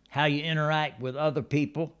how you interact with other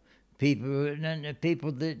people. The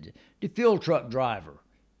fuel truck driver,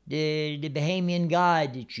 the Bahamian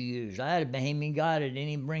guide that you use. I had a Bahamian guide. I didn't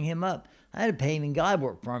even bring him up. I had a Bahamian guide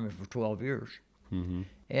work for me for 12 years. Mm-hmm.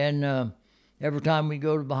 And every time we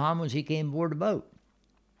go to Bahamas, he came aboard the boat.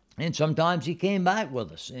 And sometimes he came back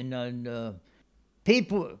with us. And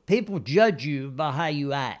people judge you by how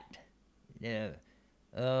you act. You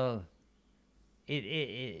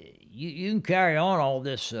can carry on all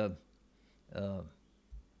this.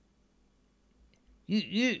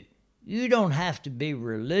 You don't have to be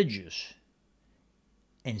religious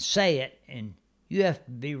and say it, and you have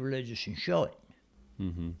to be religious and show it.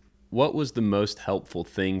 Mm-hmm. What was the most helpful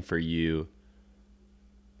thing for you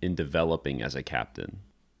in developing as a captain?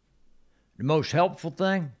 The most helpful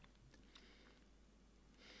thing?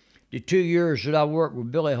 The 2 years that I worked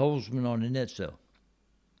with Billy Holzman on the Nitso.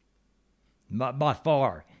 By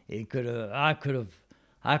far, I could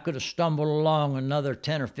have stumbled along another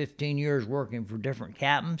 10 or 15 years working for different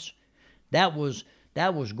captains. That was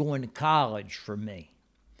going to college for me.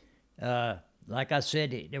 Like I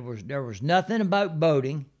said, there was nothing about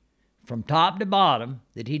boating from top to bottom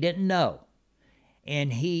that he didn't know,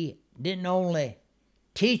 and he didn't only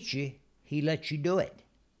teach you; he let you do it.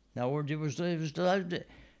 In other words,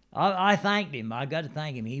 I thanked him. I got to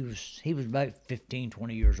thank him. He was about 15,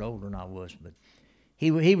 20 years older than I was, but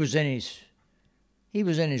he was in his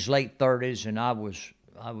late 30s, and I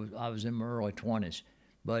was in my early 20s.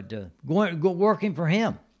 But working for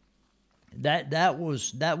him, that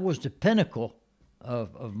was the pinnacle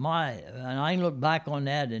of my. And I look back on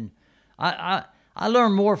that, and I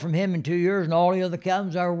learned more from him in 2 years than all the other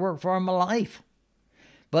captains I ever worked for in my life.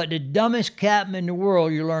 But the dumbest captain in the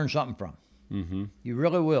world, you learn something from. Mm-hmm. You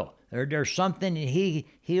really will. There's something that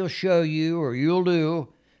he'll show you or you'll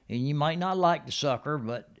do, and you might not like the sucker,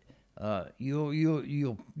 but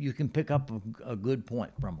you can pick up a good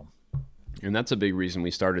point from them. And that's a big reason we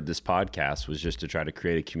started this podcast, was just to try to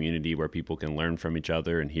create a community where people can learn from each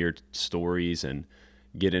other and hear stories and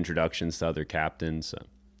get introductions to other captains. So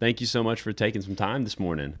thank you so much for taking some time this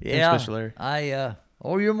morning. Yeah, Thanks, Mr.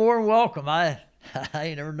 Larry. You're more than welcome. I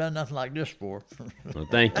ain't never done nothing like this before. Well,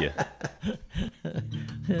 thank you.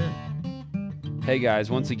 Hey guys,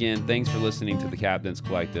 once again, thanks for listening to the Captain's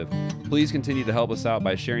Collective. Please continue to help us out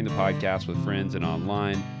by sharing the podcast with friends and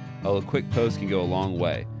online. A quick post can go a long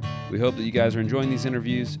way. We hope that you guys are enjoying these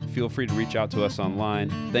interviews. Feel free to reach out to us online.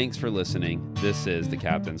 Thanks for listening. This is the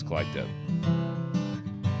Captain's Collective.